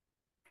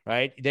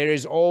 Right? There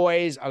is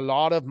always a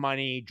lot of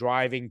money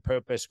driving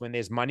purpose when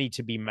there's money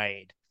to be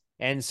made.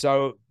 And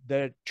so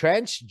the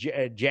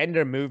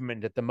transgender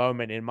movement at the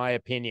moment, in my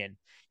opinion,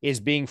 is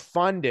being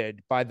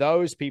funded by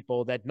those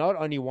people that not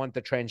only want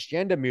the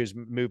transgender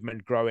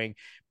movement growing,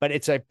 but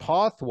it's a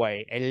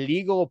pathway, a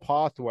legal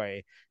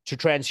pathway to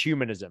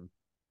transhumanism.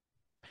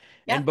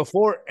 Yep.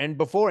 And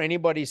before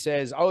anybody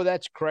says, oh,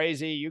 that's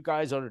crazy, you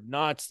guys are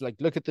nuts, like,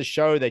 look at the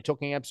show, they're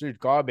talking absolute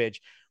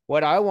garbage.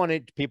 What I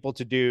wanted people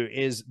to do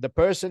is, the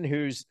person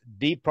who's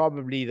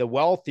probably the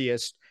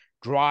wealthiest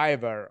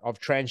driver of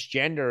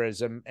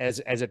transgenderism as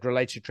it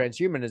relates to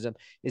transhumanism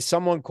is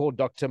someone called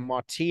Dr.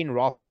 Martine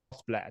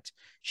Rothblatt.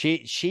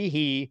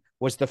 He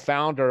was the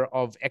founder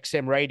of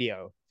XM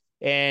Radio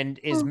and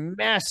is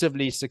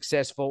massively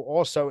successful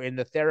also in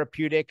the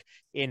therapeutic,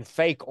 in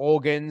fake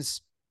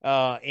organs,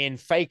 in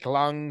fake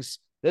lungs.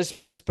 This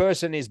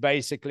person is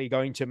basically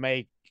going to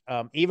make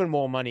even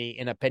more money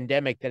in a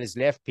pandemic that has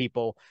left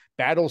people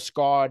battle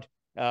scarred,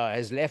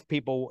 has left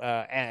people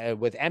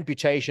with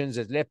amputations,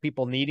 has left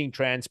people needing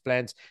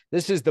transplants.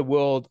 This is the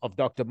world of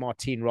Dr.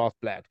 Martine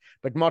Rothblatt.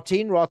 But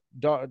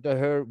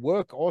her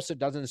work also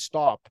doesn't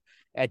stop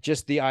at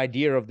just the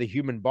idea of the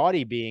human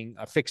body being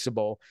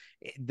fixable.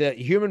 The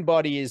human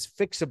body is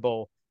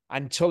fixable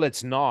until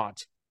it's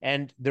not.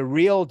 And the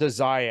real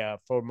desire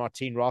for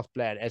Martine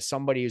Rothblatt, as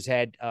somebody who's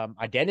had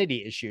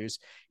identity issues,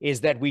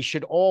 is that we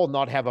should all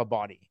not have a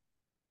body.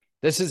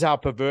 This is how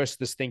perverse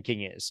this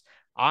thinking is.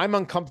 I'm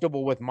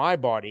uncomfortable with my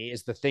body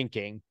is the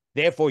thinking,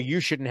 therefore you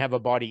shouldn't have a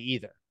body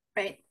either.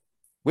 Right.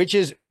 Which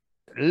is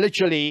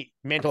literally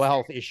mental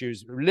health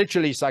issues,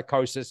 literally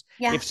psychosis.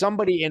 Yeah. If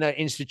somebody in an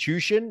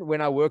institution,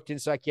 when I worked in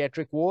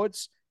psychiatric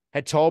wards,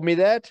 had told me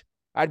that,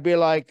 I'd be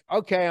like,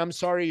 okay, I'm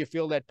sorry you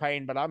feel that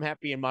pain, but I'm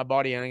happy in my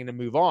body and I'm going to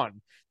move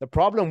on. The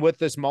problem with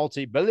this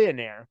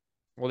multi-billionaire,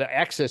 or the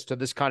access to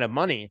this kind of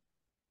money,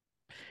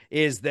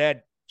 is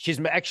that she's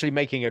actually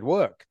making it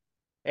work.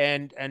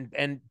 And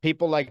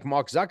people like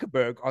Mark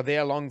Zuckerberg are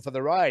there along for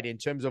the ride in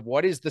terms of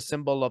what is the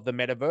symbol of the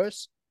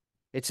metaverse?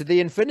 It's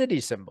the infinity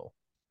symbol.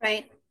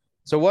 Right.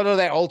 So what are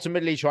they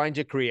ultimately trying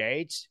to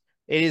create?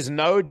 It is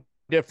no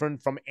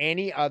different from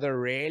any other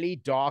really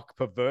dark,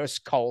 perverse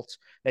cult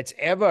that's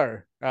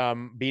ever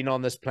been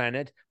on this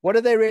planet. What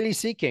are they really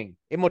seeking?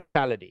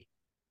 Immortality.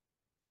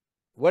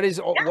 What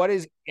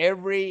is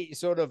every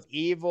sort of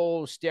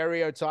evil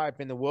stereotype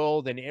in the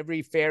world, and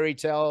every fairy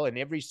tale and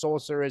every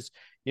sorcerer's,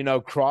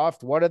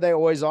 craft? What are they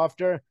always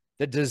after?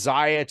 The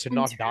desire to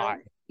not die.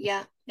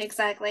 Yeah,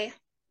 exactly.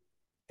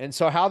 And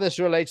so how this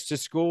relates to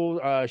school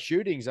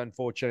shootings,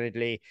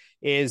 unfortunately,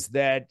 is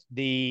that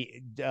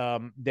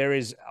there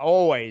is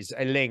always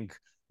a link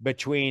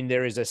between,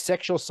 there is a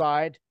sexual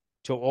side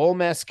to all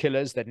mass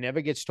killers that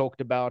never gets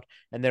talked about,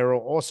 and there are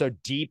also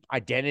deep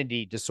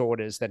identity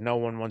disorders that no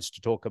one wants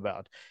to talk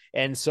about.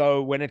 And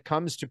so when it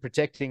comes to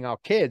protecting our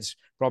kids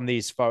from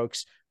these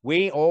folks,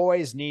 we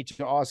always need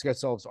to ask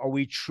ourselves, are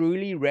we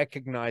truly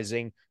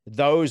recognizing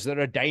those that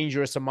are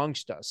dangerous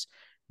amongst us?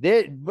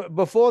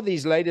 Before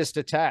these latest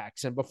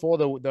attacks and before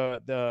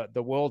the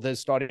world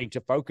is starting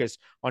to focus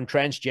on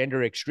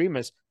transgender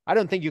extremists, I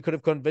don't think you could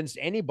have convinced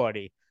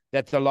anybody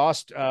that the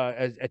last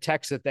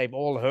attacks that they've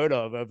all heard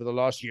of over the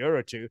last year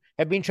or two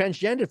have been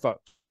transgender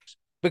folks,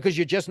 because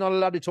you're just not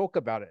allowed to talk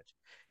about it.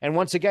 And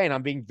once again,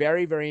 I'm being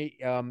very, very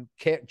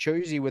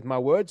choosy with my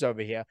words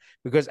over here,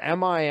 because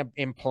am I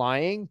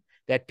implying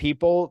that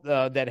people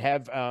that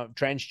have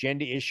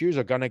transgender issues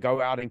are going to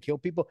go out and kill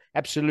people?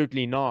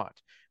 Absolutely not.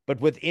 But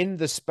within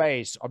the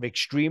space of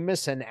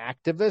extremists and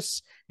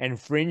activists and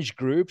fringe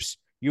groups,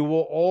 you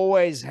will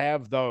always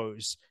have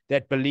those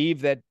that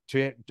believe that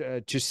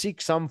to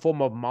seek some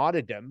form of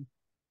martyrdom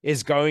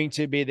is going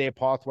to be their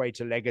pathway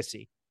to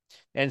legacy.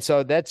 And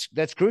so that's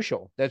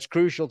crucial. That's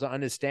crucial to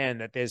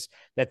understand that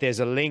there's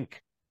a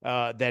link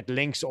that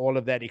links all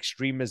of that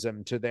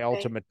extremism to the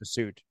ultimate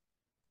pursuit.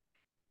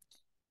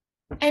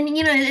 And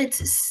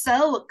it's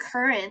so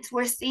current.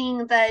 We're seeing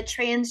the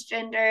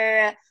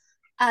transgender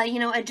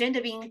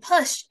agenda being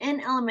pushed in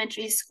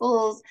elementary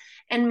schools.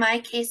 In my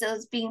case, it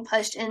was being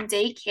pushed in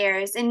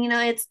daycares, and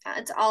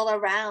it's all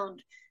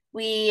around.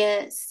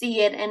 We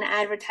see it in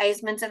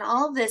advertisements and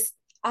all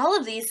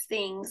of these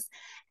things.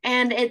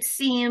 And it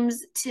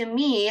seems to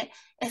me,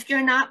 if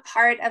you're not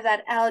part of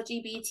that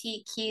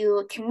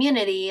LGBTQ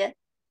community,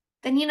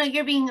 then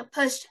you're being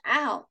pushed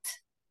out.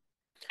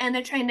 And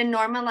they're trying to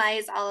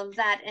normalize all of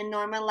that and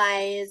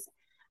normalize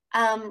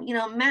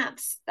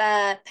MAPS,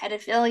 the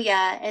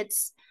pedophilia.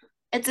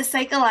 It's a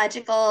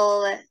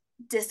psychological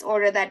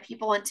disorder that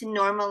people want to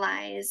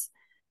normalize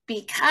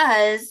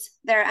because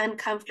they're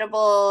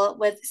uncomfortable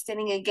with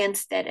standing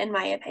against it, in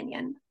my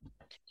opinion.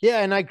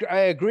 Yeah, and I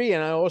agree,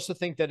 and I also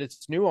think that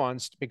it's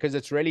nuanced, because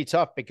it's really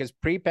tough. Because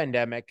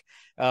pre-pandemic,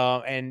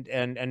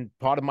 and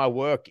part of my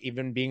work,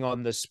 even being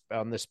on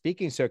the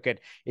speaking circuit,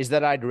 is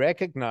that I'd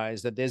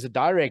recognize that there's a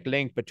direct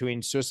link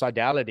between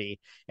suicidality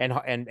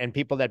and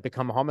people that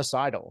become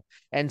homicidal,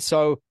 and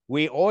so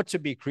we ought to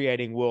be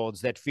creating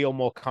worlds that feel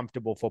more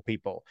comfortable for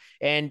people.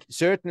 And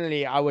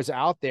certainly, I was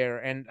out there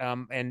and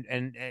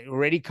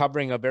already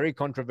covering a very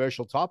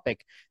controversial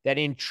topic, that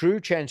in true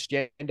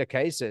transgender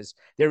cases,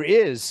 there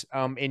is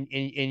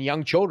in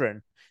young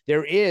children,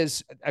 there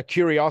is a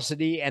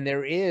curiosity, and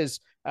there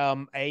is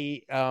a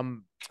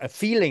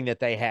feeling that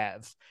they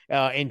have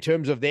in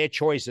terms of their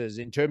choices,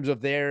 in terms of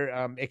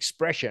their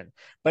expression.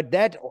 But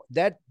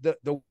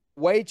the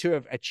way to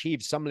have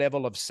achieved some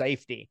level of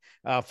safety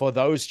for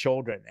those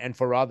children and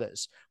for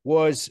others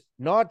was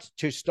not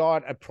to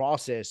start a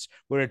process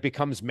where it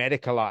becomes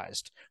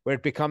medicalized, where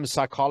it becomes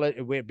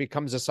where it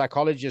becomes a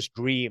psychologist's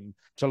dream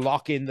to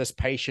lock in this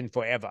patient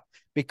forever.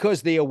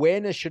 Because the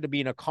awareness should have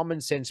been a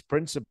common sense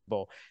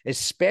principle,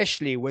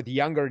 especially with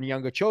younger and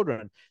younger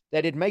children,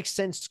 that it makes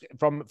sense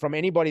from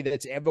anybody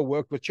that's ever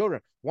worked with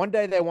children. One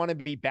day they want to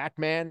be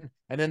Batman,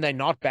 and then they're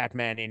not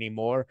Batman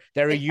anymore.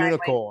 They're a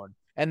unicorn.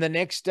 And the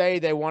next day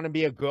they want to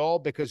be a girl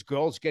because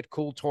girls get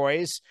cool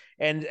toys.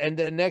 And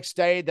the next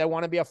day they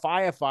want to be a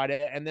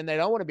firefighter, and then they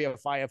don't want to be a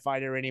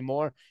firefighter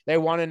anymore. They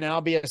want to now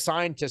be a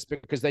scientist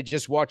because they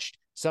just watched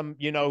some,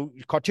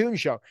 cartoon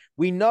show.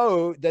 We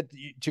know that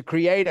to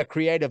create a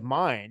creative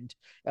mind,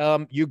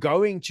 you're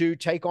going to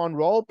take on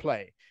role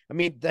play. I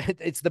mean,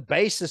 it's the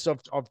basis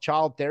of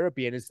child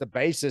therapy, and it's the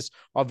basis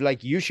of,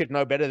 like, you should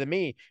know better than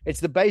me. It's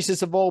the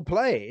basis of all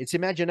play. It's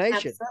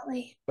imagination.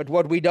 Absolutely. But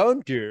what we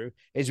don't do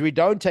is we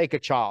don't take a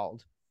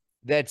child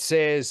that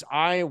says,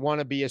 I want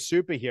to be a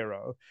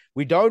superhero.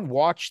 We don't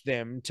watch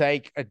them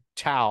take a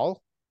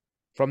towel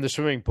from the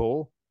swimming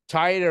pool,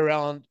 tie it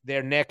around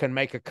their neck and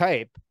make a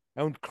cape,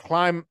 and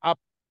climb up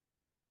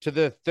to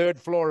the third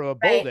floor of a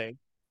building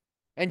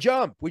and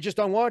jump. We just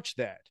don't watch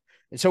that.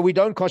 And so we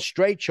don't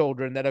castrate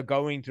children that are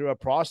going through a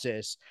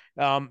process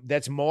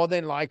that's more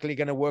than likely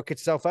going to work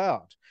itself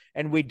out.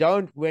 And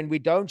when we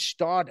don't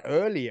start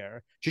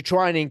earlier to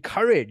try and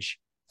encourage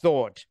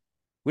thought,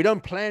 we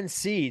don't plant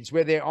seeds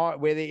where there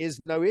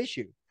is no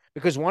issue.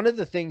 Because one of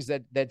the things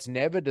that's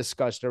never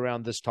discussed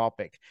around this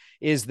topic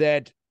is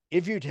that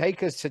if you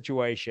take a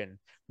situation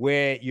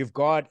where you've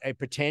got a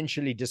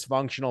potentially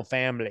dysfunctional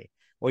family,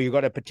 or you've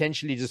got a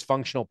potentially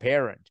dysfunctional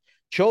parent,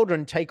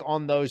 children take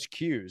on those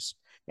cues.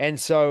 And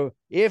so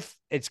if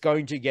it's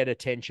going to get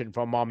attention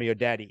from mommy or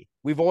daddy,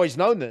 we've always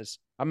known this.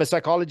 I'm a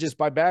psychologist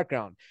by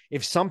background.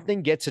 If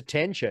something gets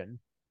attention,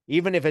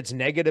 even if it's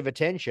negative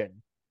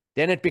attention,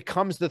 then it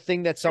becomes the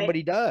thing that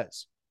somebody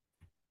does.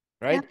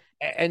 Right.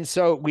 Yeah. And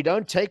so we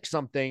don't take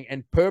something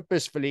and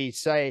purposefully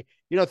say,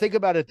 think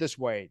about it this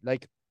way.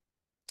 Like,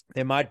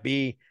 there might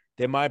be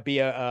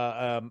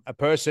a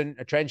person,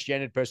 a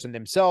transgendered person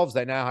themselves.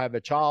 They now have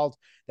a child.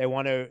 They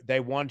want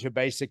to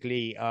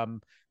basically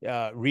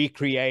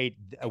recreate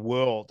a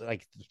world,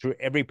 like, through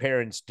every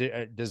parent's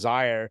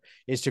desire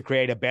is to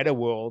create a better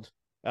world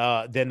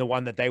than the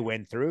one that they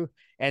went through.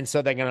 And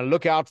so they're going to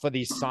look out for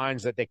these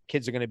signs that their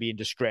kids are going to be in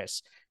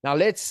distress. Now,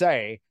 let's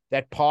say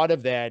that part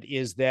of that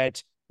is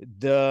that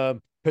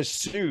the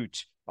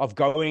pursuit of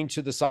going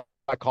to the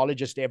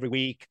psychologist every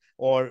week,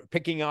 or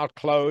picking out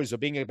clothes, or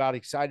being about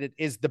excited,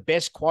 is the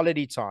best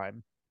quality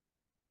time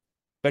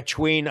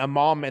between a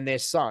mom and their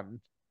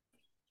son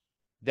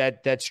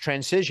that's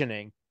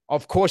transitioning.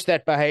 Of course,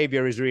 that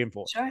behavior is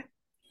reinforced. Sure.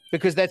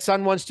 Because that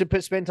son wants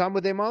to spend time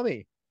with their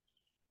mommy.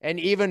 And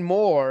even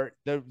more,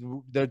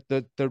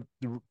 the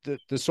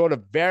sort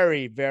of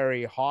very,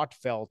 very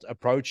heartfelt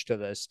approach to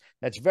this,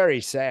 that's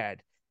very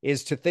sad,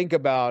 is to think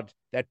about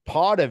that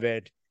part of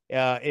it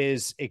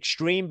is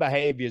extreme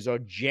behaviors are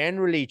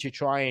generally to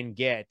try and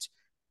get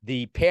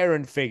the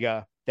parent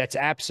figure that's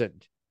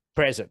absent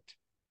present.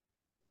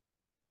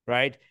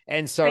 Right.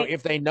 And so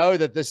if they know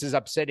that this is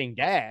upsetting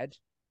dad,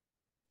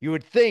 you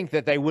would think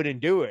that they wouldn't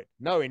do it.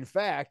 No, in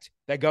fact,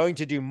 they're going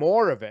to do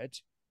more of it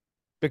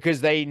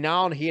because they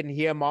now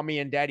hear mommy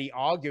and daddy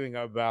arguing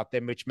about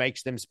them, which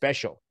makes them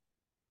special.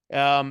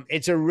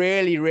 It's a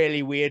really,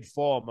 really weird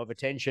form of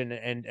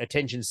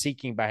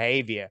attention-seeking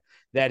behavior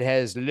that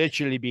has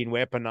literally been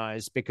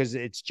weaponized because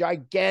it's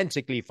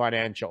gigantically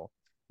financial.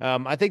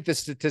 I think the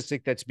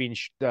statistic that's been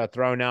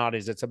thrown out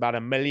is it's about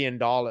 $1 million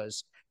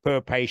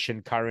per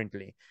patient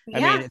currently. Yeah.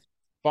 I mean,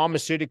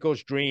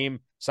 pharmaceuticals dream,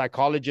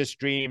 psychologists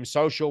dream,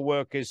 social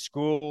workers,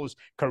 schools,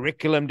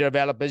 curriculum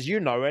developers,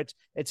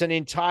 it's an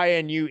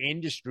entire new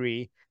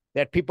industry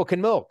that people can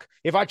milk.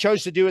 If I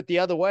chose to do it the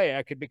other way,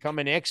 I could become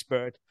an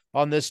expert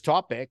on this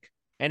topic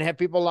and have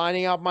people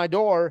lining out my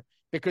door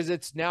because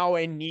it's now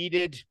a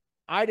needed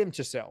item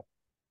to sell.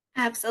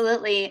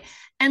 Absolutely.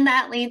 And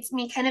that leads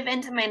me kind of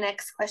into my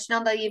next question,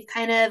 although you've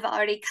kind of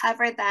already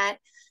covered that.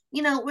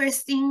 We're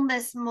seeing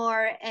this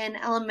more in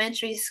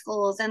elementary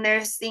schools, and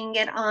they're seeing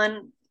it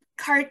on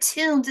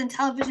cartoons and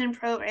television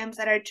programs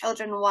that our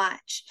children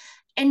watch.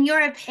 In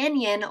your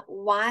opinion,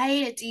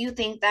 why do you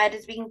think that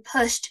is being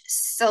pushed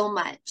so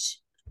much?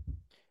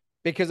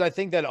 Because I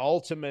think that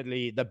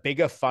ultimately the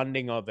bigger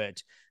funding of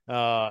it,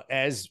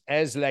 as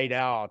laid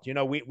out,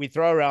 we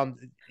throw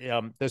around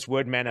this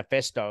word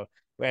manifesto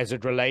as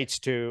it relates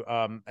to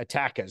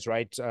attackers,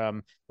 right?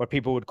 What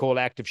people would call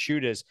active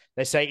shooters.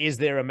 They say, is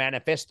there a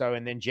manifesto?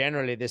 And then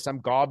generally there's some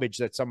garbage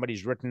that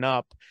somebody's written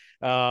up.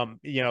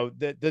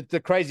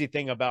 The crazy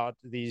thing about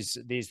these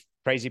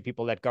crazy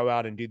people that go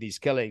out and do these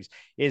killings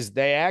is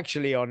they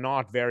actually are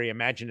not very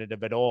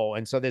imaginative at all.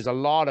 And so there's a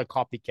lot of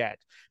copycat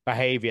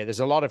behavior.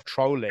 There's a lot of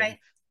trolling. Right.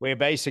 where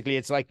basically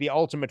it's like the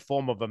ultimate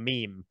form of a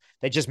meme.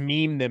 They just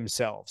meme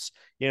themselves.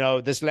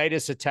 This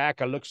latest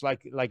attacker looks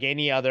like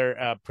any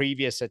other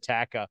previous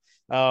attacker,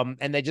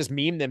 and they just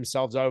meme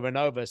themselves over and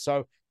over.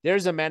 So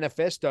there's a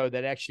manifesto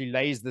that actually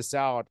lays this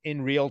out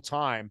in real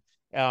time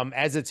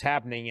as it's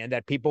happening, and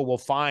that people will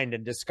find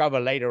and discover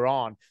later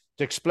on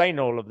to explain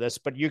all of this.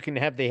 But you can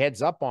have the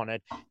heads up on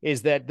it,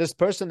 is that this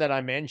person that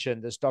I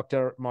mentioned, this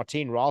Dr.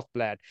 Martine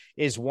Rothblatt,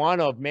 is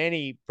one of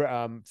many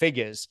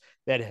figures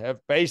that have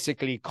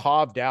basically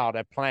carved out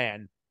a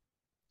plan.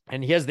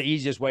 And here's the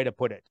easiest way to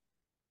put it.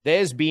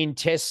 There's been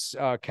test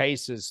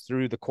cases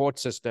through the court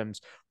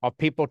systems of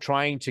people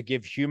trying to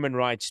give human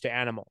rights to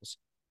animals.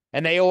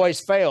 And they always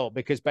fail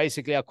because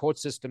basically our court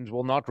systems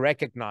will not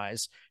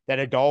recognize that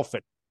a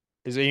dolphin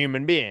is a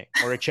human being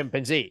or a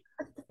chimpanzee.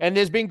 And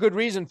there's been good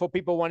reason for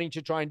people wanting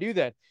to try and do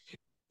that.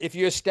 If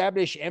you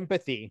establish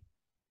empathy,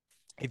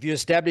 if you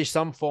establish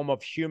some form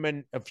of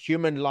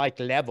human-like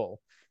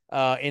level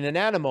in an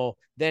animal,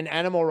 then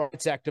animal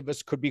rights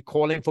activists could be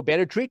calling for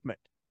better treatment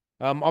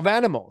of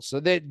animals. So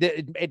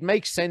it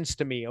makes sense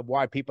to me of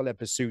why people have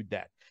pursued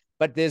that.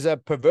 But there's a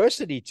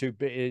perversity to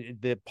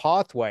the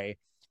pathway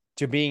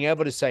to being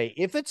able to say,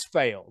 if it's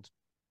failed,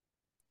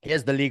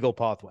 here's the legal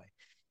pathway.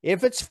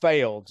 If it's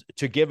failed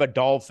to give a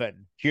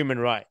dolphin human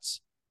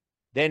rights,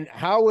 then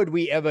how would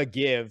we ever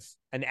give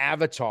an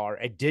avatar,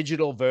 a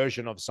digital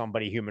version of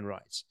somebody, human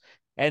rights?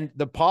 And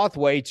the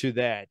pathway to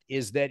that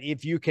is that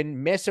if you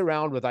can mess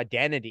around with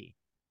identity,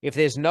 if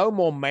there's no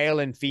more male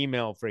and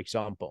female, for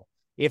example,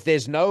 if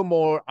there's no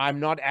more, I'm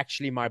not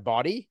actually my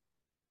body,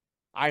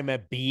 I'm a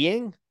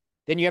being,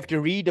 then you have to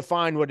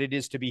redefine what it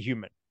is to be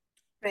human.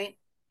 Right.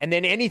 And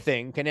then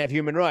anything can have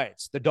human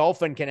rights. The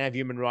dolphin can have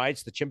human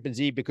rights, the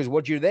chimpanzee, because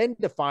what you're then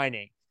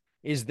defining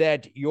is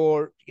that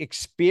your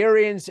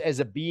experience as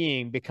a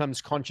being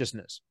becomes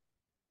consciousness.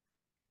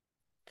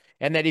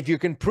 And that if you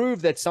can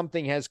prove that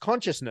something has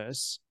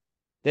consciousness,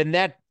 then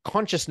that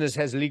consciousness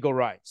has legal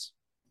rights.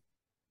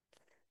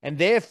 And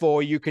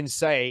therefore, you can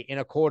say in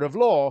a court of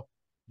law,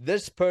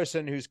 this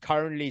person who's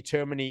currently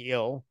terminally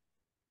ill,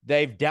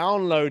 they've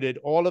downloaded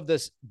all of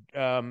this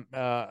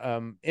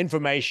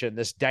information,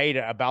 this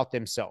data about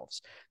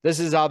themselves. This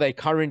is how they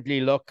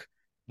currently look.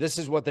 This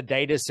is what the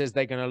data says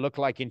they're going to look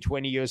like in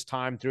 20 years'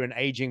 time through an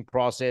aging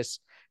process.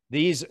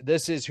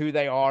 This is who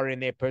they are in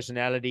their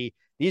personality.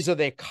 These are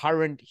their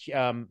current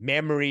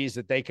memories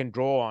that they can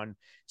draw on.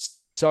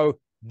 So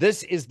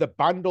this is the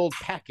bundled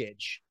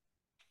package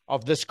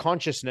of this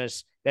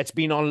consciousness that's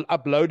been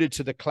uploaded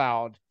to the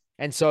cloud.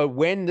 And so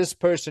when this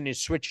person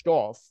is switched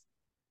off,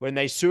 when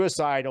they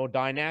suicide or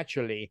die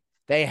naturally,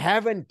 they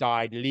haven't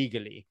died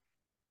legally.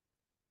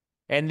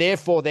 And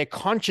therefore, their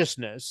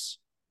consciousness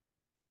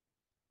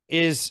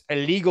is a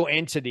legal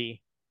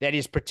entity that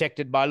is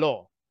protected by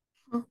law.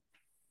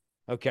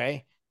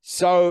 Okay?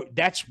 So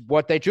that's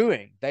what they're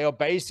doing. They are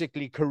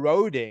basically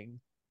corroding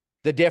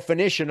the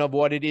definition of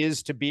what it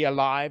is to be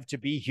alive, to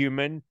be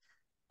human.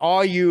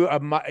 Are you,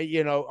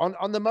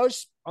 on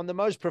the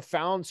most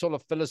profound sort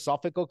of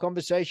philosophical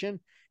conversation,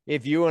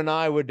 if you and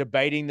I were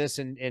debating this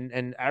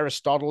in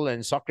Aristotle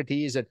and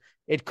Socrates, and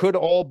it could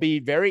all be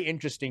very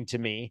interesting to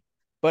me,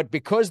 but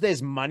because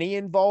there's money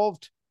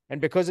involved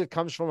and because it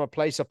comes from a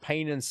place of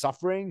pain and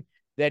suffering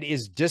that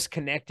is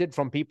disconnected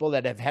from people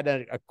that have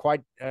had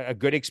quite a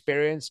good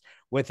experience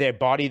with their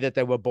body that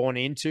they were born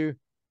into,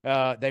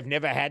 they've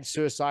never had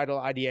suicidal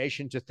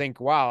ideation to think,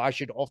 wow, I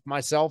should off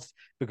myself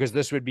because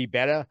this would be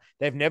better.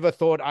 They've never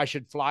thought I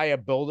should fly a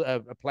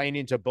plane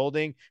into a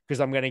building because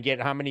I'm going to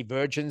get, how many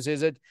virgins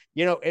is it?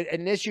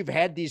 Unless you've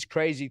had these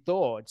crazy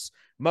thoughts,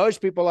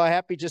 most people are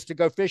happy just to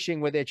go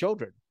fishing with their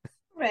children.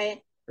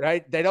 Right.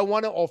 Right. They don't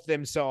want to off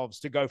themselves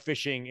to go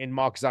fishing in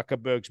Mark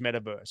Zuckerberg's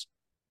metaverse.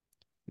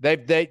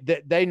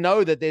 They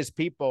know that there's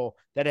people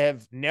that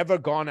have never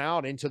gone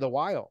out into the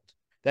wild.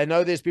 They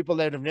know there's people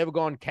that have never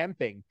gone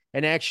camping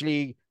and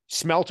actually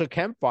smelt a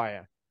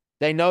campfire.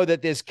 They know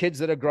that there's kids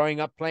that are growing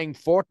up playing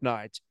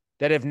Fortnite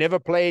that have never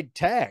played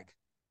tag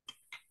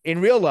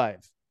in real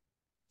life.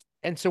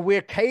 And so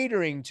we're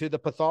catering to the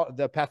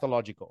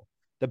pathological.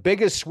 The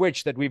biggest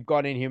switch that we've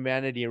got in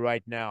humanity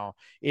right now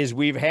is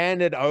we've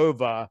handed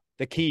over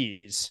the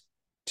keys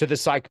to the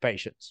psych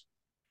patients.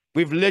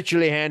 We've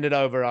literally handed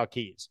over our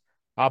keys,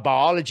 our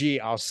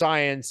biology, our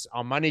science,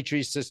 our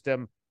monetary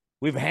system.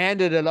 We've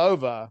handed it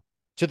over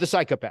to the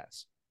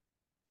psychopaths.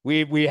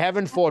 We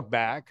haven't fought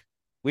back.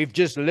 We've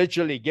just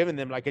literally given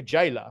them like a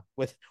jailer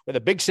with a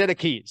big set of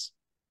keys.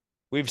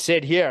 We've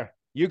said, here,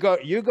 you're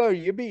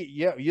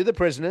the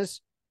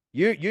prisoners.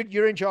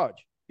 You're in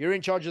charge. You're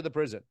in charge of the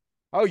prison.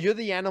 Oh, you're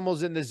the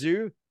animals in the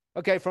zoo.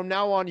 Okay, from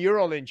now on, you're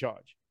all in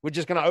charge. We're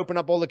just going to open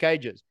up all the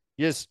cages.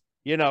 Yes,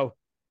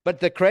 But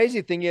the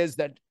crazy thing is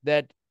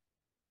that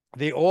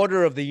the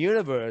order of the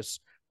universe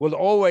will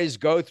always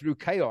go through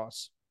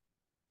chaos.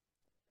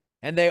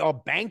 And they are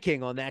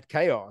banking on that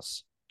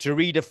chaos to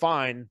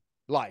redefine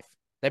life.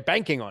 They're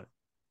banking on it.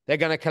 They're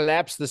going to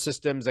collapse the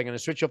systems. They're going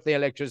to switch off the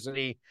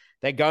electricity.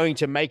 They're going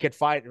to make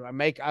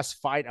us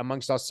fight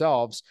amongst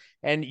ourselves.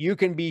 And you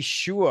can be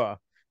sure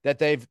that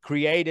they've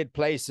created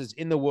places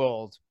in the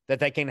world that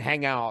they can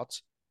hang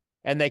out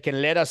and they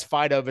can let us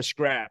fight over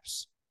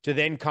scraps to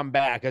then come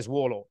back as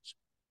warlords.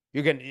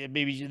 You can, I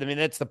mean,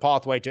 that's the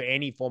pathway to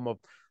any form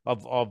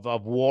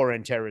of war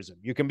and terrorism.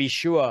 You can be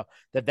sure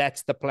that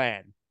that's the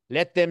plan.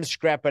 Let them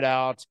scrap it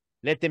out.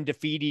 Let them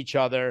defeat each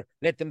other.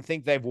 Let them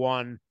think they've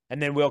won.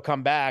 And then we'll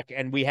come back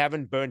and we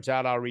haven't burnt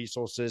out our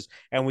resources,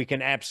 and we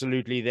can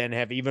absolutely then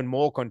have even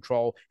more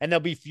control, and there'll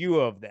be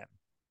fewer of them.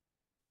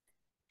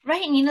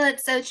 Right. And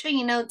that's so true.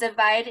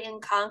 Divide and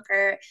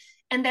conquer.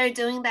 And they're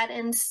doing that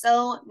in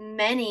so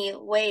many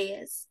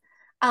ways.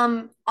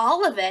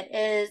 All of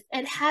it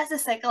has a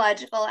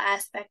psychological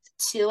aspect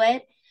to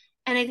it.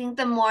 And I think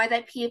the more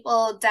that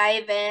people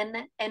dive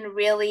in and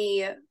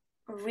really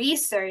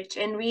research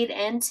and read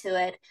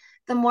into it,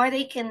 the more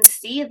they can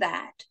see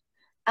that.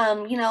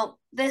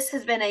 This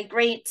has been a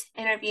great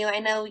interview. I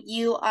know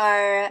you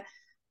are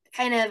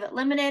kind of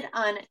limited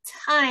on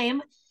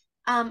time.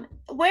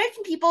 Where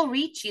can people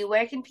reach you?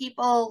 Where can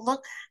people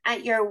look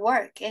at your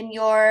work and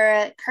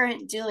your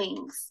current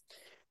doings?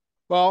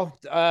 Well,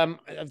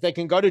 they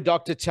can go to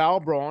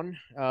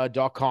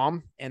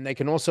drtalbraun.com, and they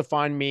can also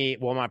find me,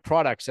 well, my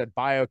products at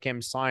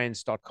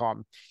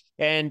biochemscience.com.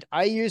 And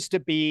I used to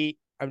be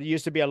a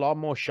lot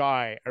more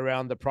shy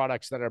around the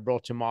products that I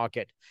brought to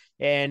market.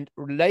 And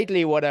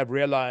lately, what I've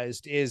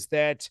realized is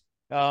that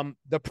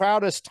the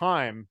proudest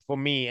time for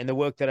me and the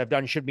work that I've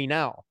done should be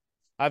now.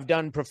 I've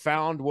done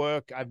profound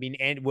work. I've been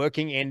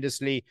working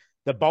endlessly.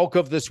 The bulk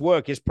of this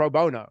work is pro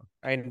bono,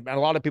 and a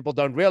lot of people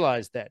don't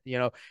realize that.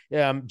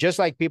 Just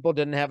like people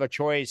didn't have a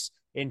choice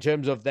in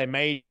terms of they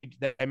made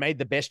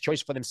the best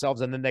choice for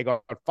themselves and then they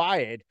got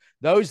fired.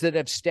 Those that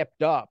have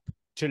stepped up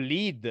to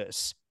lead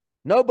this,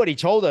 nobody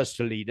told us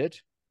to lead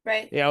it.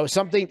 Right.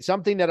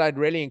 Something that I'd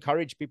really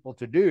encourage people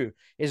to do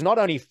is not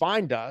only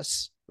find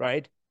us,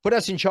 right, put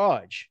us in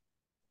charge.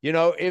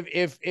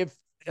 If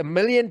 1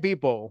 million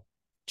people,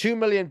 2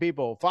 million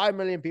people, 5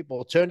 million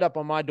people turned up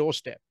on my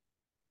doorstep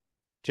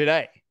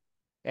today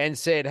and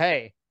said,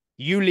 hey,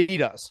 you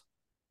lead us,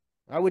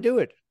 I would do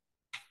it.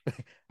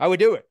 I would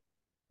do it.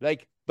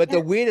 But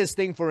the weirdest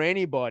thing for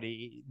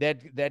anybody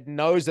that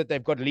knows that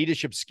they've got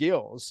leadership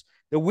skills,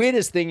 the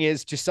weirdest thing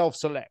is to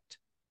self-select.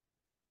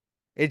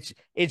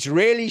 It's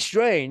really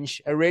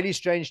strange, a really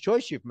strange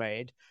choice you've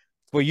made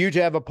for you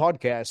to have a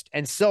podcast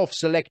and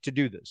self-select to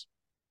do this.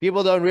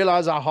 People don't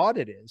realize how hard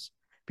it is.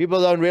 People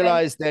don't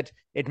realize that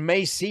it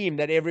may seem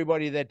that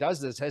everybody that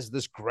does this has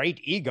this great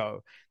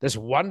ego, this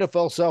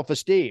wonderful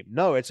self-esteem.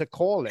 No, it's a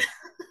calling,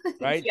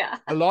 right? Yeah.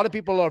 A lot of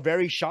people are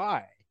very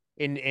shy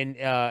and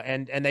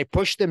they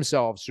push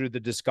themselves through the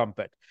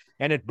discomfort,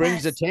 and it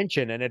brings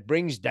attention and it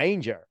brings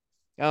danger.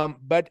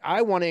 But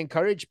I want to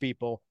encourage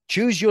people,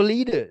 choose your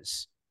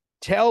leaders.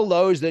 Tell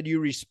those that you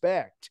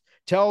respect.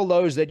 Tell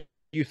those that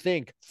you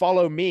think,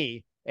 follow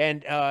me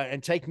and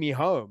take me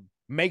home.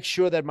 Make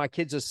sure that my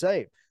kids are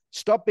safe.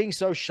 Stop being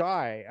so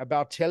shy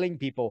about telling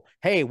people,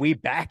 hey, we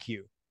back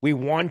you. We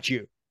want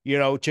you,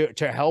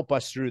 to help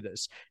us through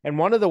this. And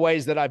one of the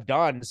ways that I've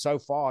done so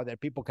far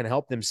that people can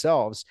help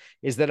themselves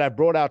is that I've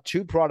brought out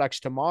 2 products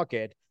to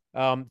market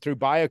through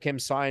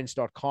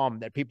biochemscience.com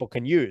that people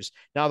can use.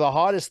 Now, the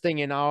hardest thing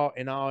in our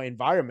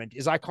environment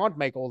is I can't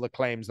make all the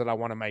claims that I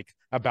want to make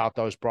about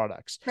those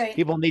products. Right.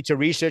 People need to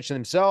research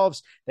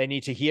themselves. They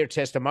need to hear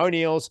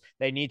testimonials.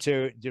 They need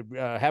to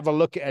have a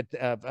look at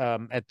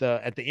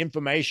the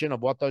information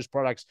of what those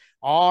products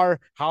are,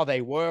 how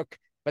they work.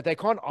 But they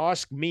can't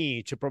ask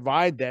me to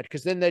provide that,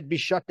 because then they'd be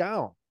shut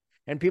down.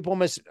 And people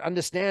must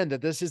understand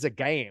that this is a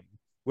game.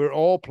 We're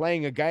all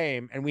playing a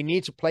game, and we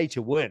need to play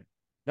to win.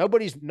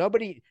 Nobody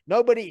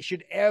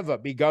should ever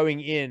be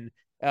going in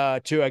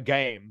to a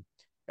game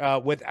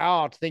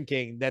without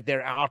thinking that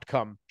their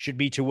outcome should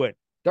be to win.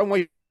 Don't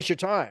waste your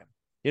time.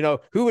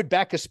 Who would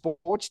back a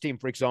sports team,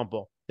 for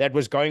example, that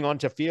was going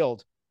onto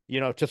field,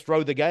 to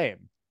throw the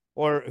game?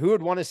 Or who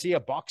would want to see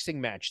a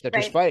boxing match that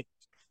was fake?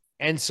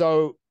 And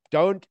so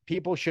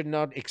people should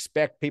not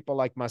expect people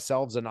like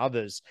myself and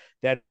others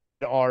that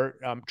are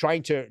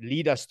trying to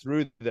lead us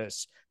through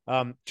this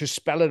to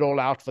spell it all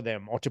out for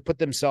them or to put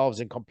themselves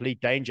in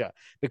complete danger.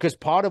 Because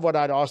part of what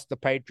I'd ask the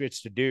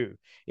Patriots to do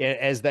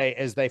as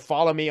they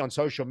follow me on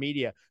social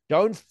media,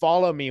 don't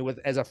follow me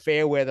as a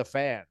fair weather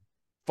fan.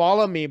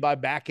 Follow me by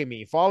backing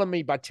me. Follow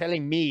me by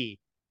telling me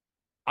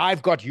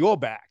I've got your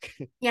back.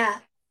 Yeah.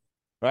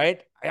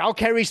 Right? I'll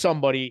carry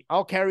somebody.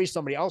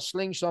 I'll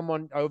sling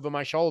someone over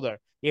my shoulder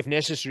if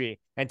necessary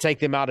and take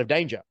them out of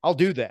danger. I'll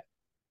do that.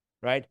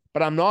 Right?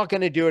 But I'm not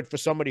going to do it for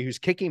somebody who's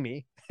kicking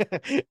me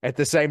at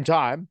the same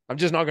time. I'm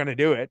just not going to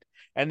do it.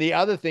 And the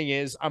other thing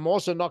is, I'm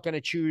also not going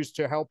to choose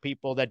to help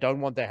people that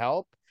don't want the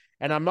help.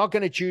 And I'm not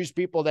going to choose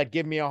people that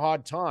give me a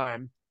hard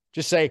time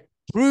to say,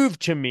 prove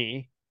to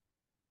me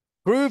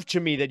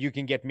that you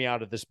can get me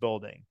out of this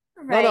building.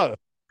 Right. No,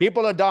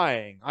 people are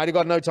dying. I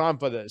got no time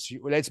for this.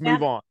 Let's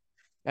move on.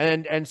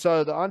 And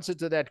so the answer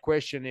to that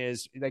question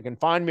is they can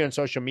find me on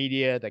social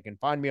media. They can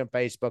find me on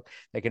Facebook.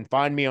 They can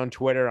find me on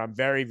Twitter. I'm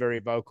very, very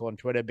vocal on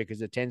Twitter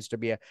because it tends to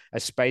be a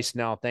space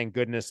now, thank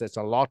goodness, that's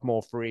a lot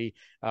more free,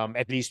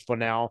 at least for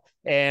now.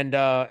 And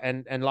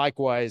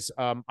likewise,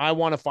 I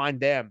want to find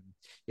them.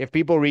 If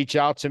people reach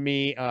out to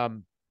me,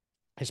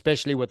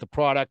 especially with the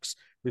products,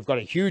 we've got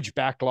a huge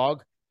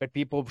backlog, but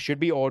people should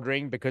be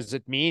ordering because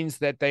it means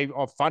that they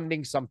are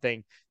funding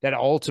something that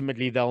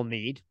ultimately they'll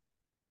need.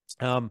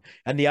 And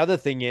the other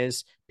thing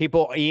is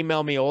people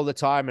email me all the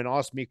time and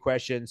ask me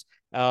questions,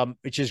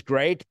 which is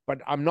great, but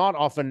I'm not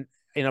often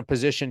in a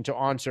position to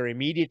answer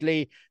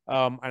immediately.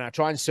 And I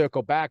try and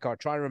circle back. I'll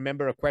try and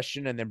remember a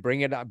question and then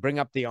bring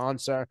up the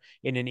answer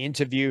in an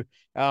interview.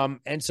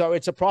 And so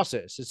it's a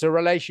process. It's a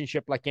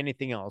relationship like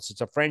anything else.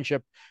 It's a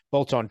friendship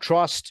built on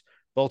trust,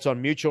 built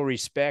on mutual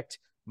respect.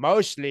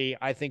 Mostly,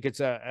 I think it's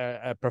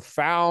a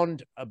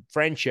profound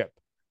friendship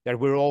that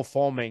we're all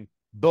forming,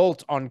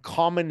 built on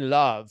common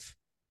love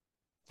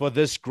for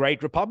this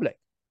great republic.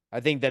 I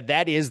think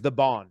that is the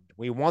bond.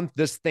 We want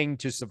this thing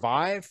to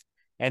survive,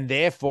 and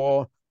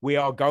therefore we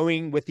are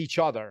going with each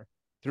other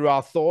through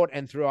our thought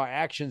and through our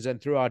actions and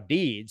through our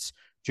deeds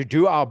to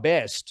do our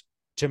best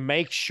to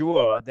make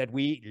sure that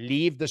we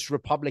leave this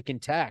republic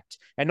intact,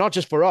 and not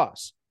just for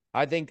us.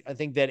 I think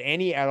that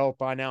any adult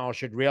by now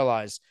should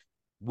realize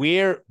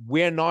we're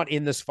not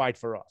in this fight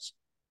for us.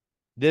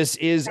 This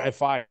is a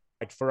fight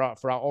for our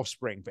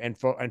offspring and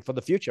for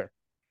the future.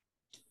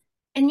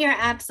 And you're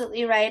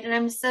absolutely right. And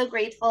I'm so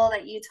grateful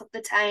that you took the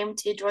time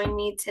to join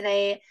me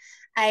today.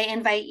 I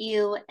invite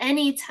you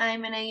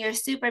anytime. I know you're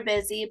super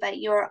busy, but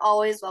you're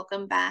always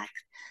welcome back.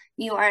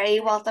 You are a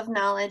wealth of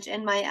knowledge,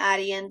 and my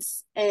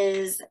audience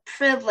is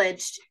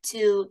privileged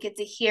to get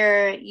to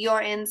hear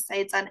your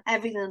insights on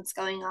everything that's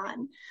going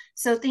on.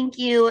 So thank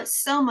you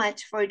so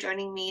much for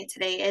joining me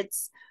today.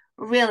 It's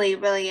really,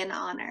 really an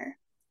honor.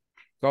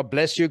 God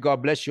bless you.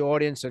 God bless your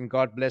audience, and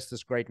God bless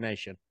this great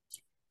nation.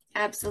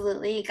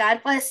 Absolutely.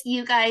 God bless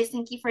you guys.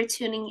 Thank you for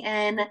tuning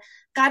in.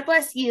 God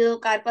bless you.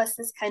 God bless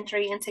this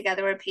country. And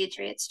together we're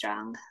Patriot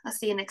Strong. I'll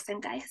see you next time,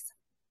 guys.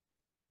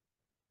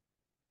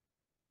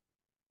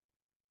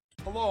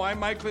 Hello, I'm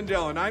Mike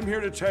Lindell, and I'm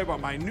here to tell you about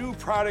my new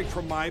product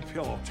from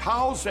MyPillow.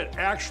 Towels that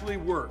actually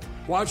work.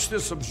 Watch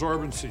this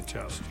absorbency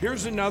test.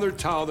 Here's another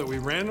towel that we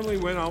randomly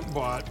went out and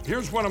bought.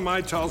 Here's one of my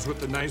towels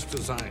with the nice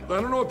design. I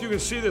don't know if you can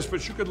see this,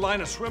 but you could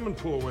line a swimming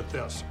pool with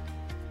this.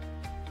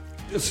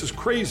 This is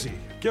crazy.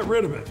 Get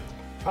rid of it.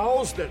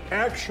 Towels that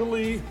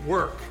actually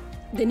work.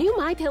 The new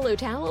MyPillow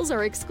towels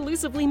are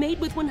exclusively made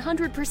with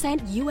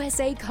 100%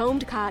 USA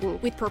combed cotton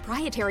with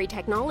proprietary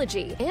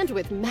technology and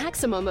with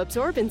maximum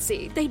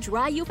absorbency. They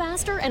dry you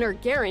faster and are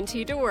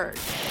guaranteed to work.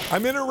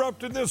 I'm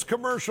interrupting this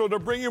commercial to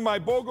bring you my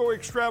BOGO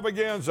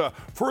extravaganza.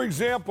 For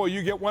example,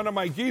 you get one of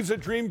my Giza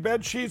Dream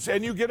bed sheets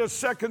and you get a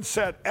second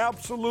set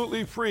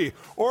absolutely free.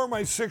 Or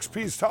my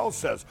 6-piece towel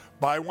sets.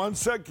 Buy one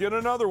set, get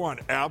another one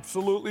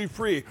absolutely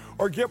free.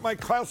 Or get my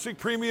classic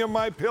premium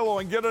MyPillow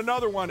and get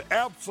another one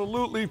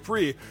absolutely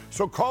free.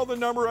 So call the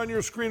number on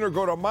your screen or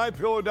go to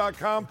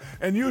mypillow.com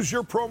and use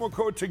your promo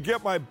code to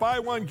get my buy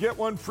one, get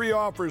one free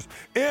offers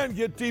and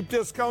get deep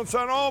discounts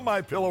on all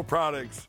MyPillow products.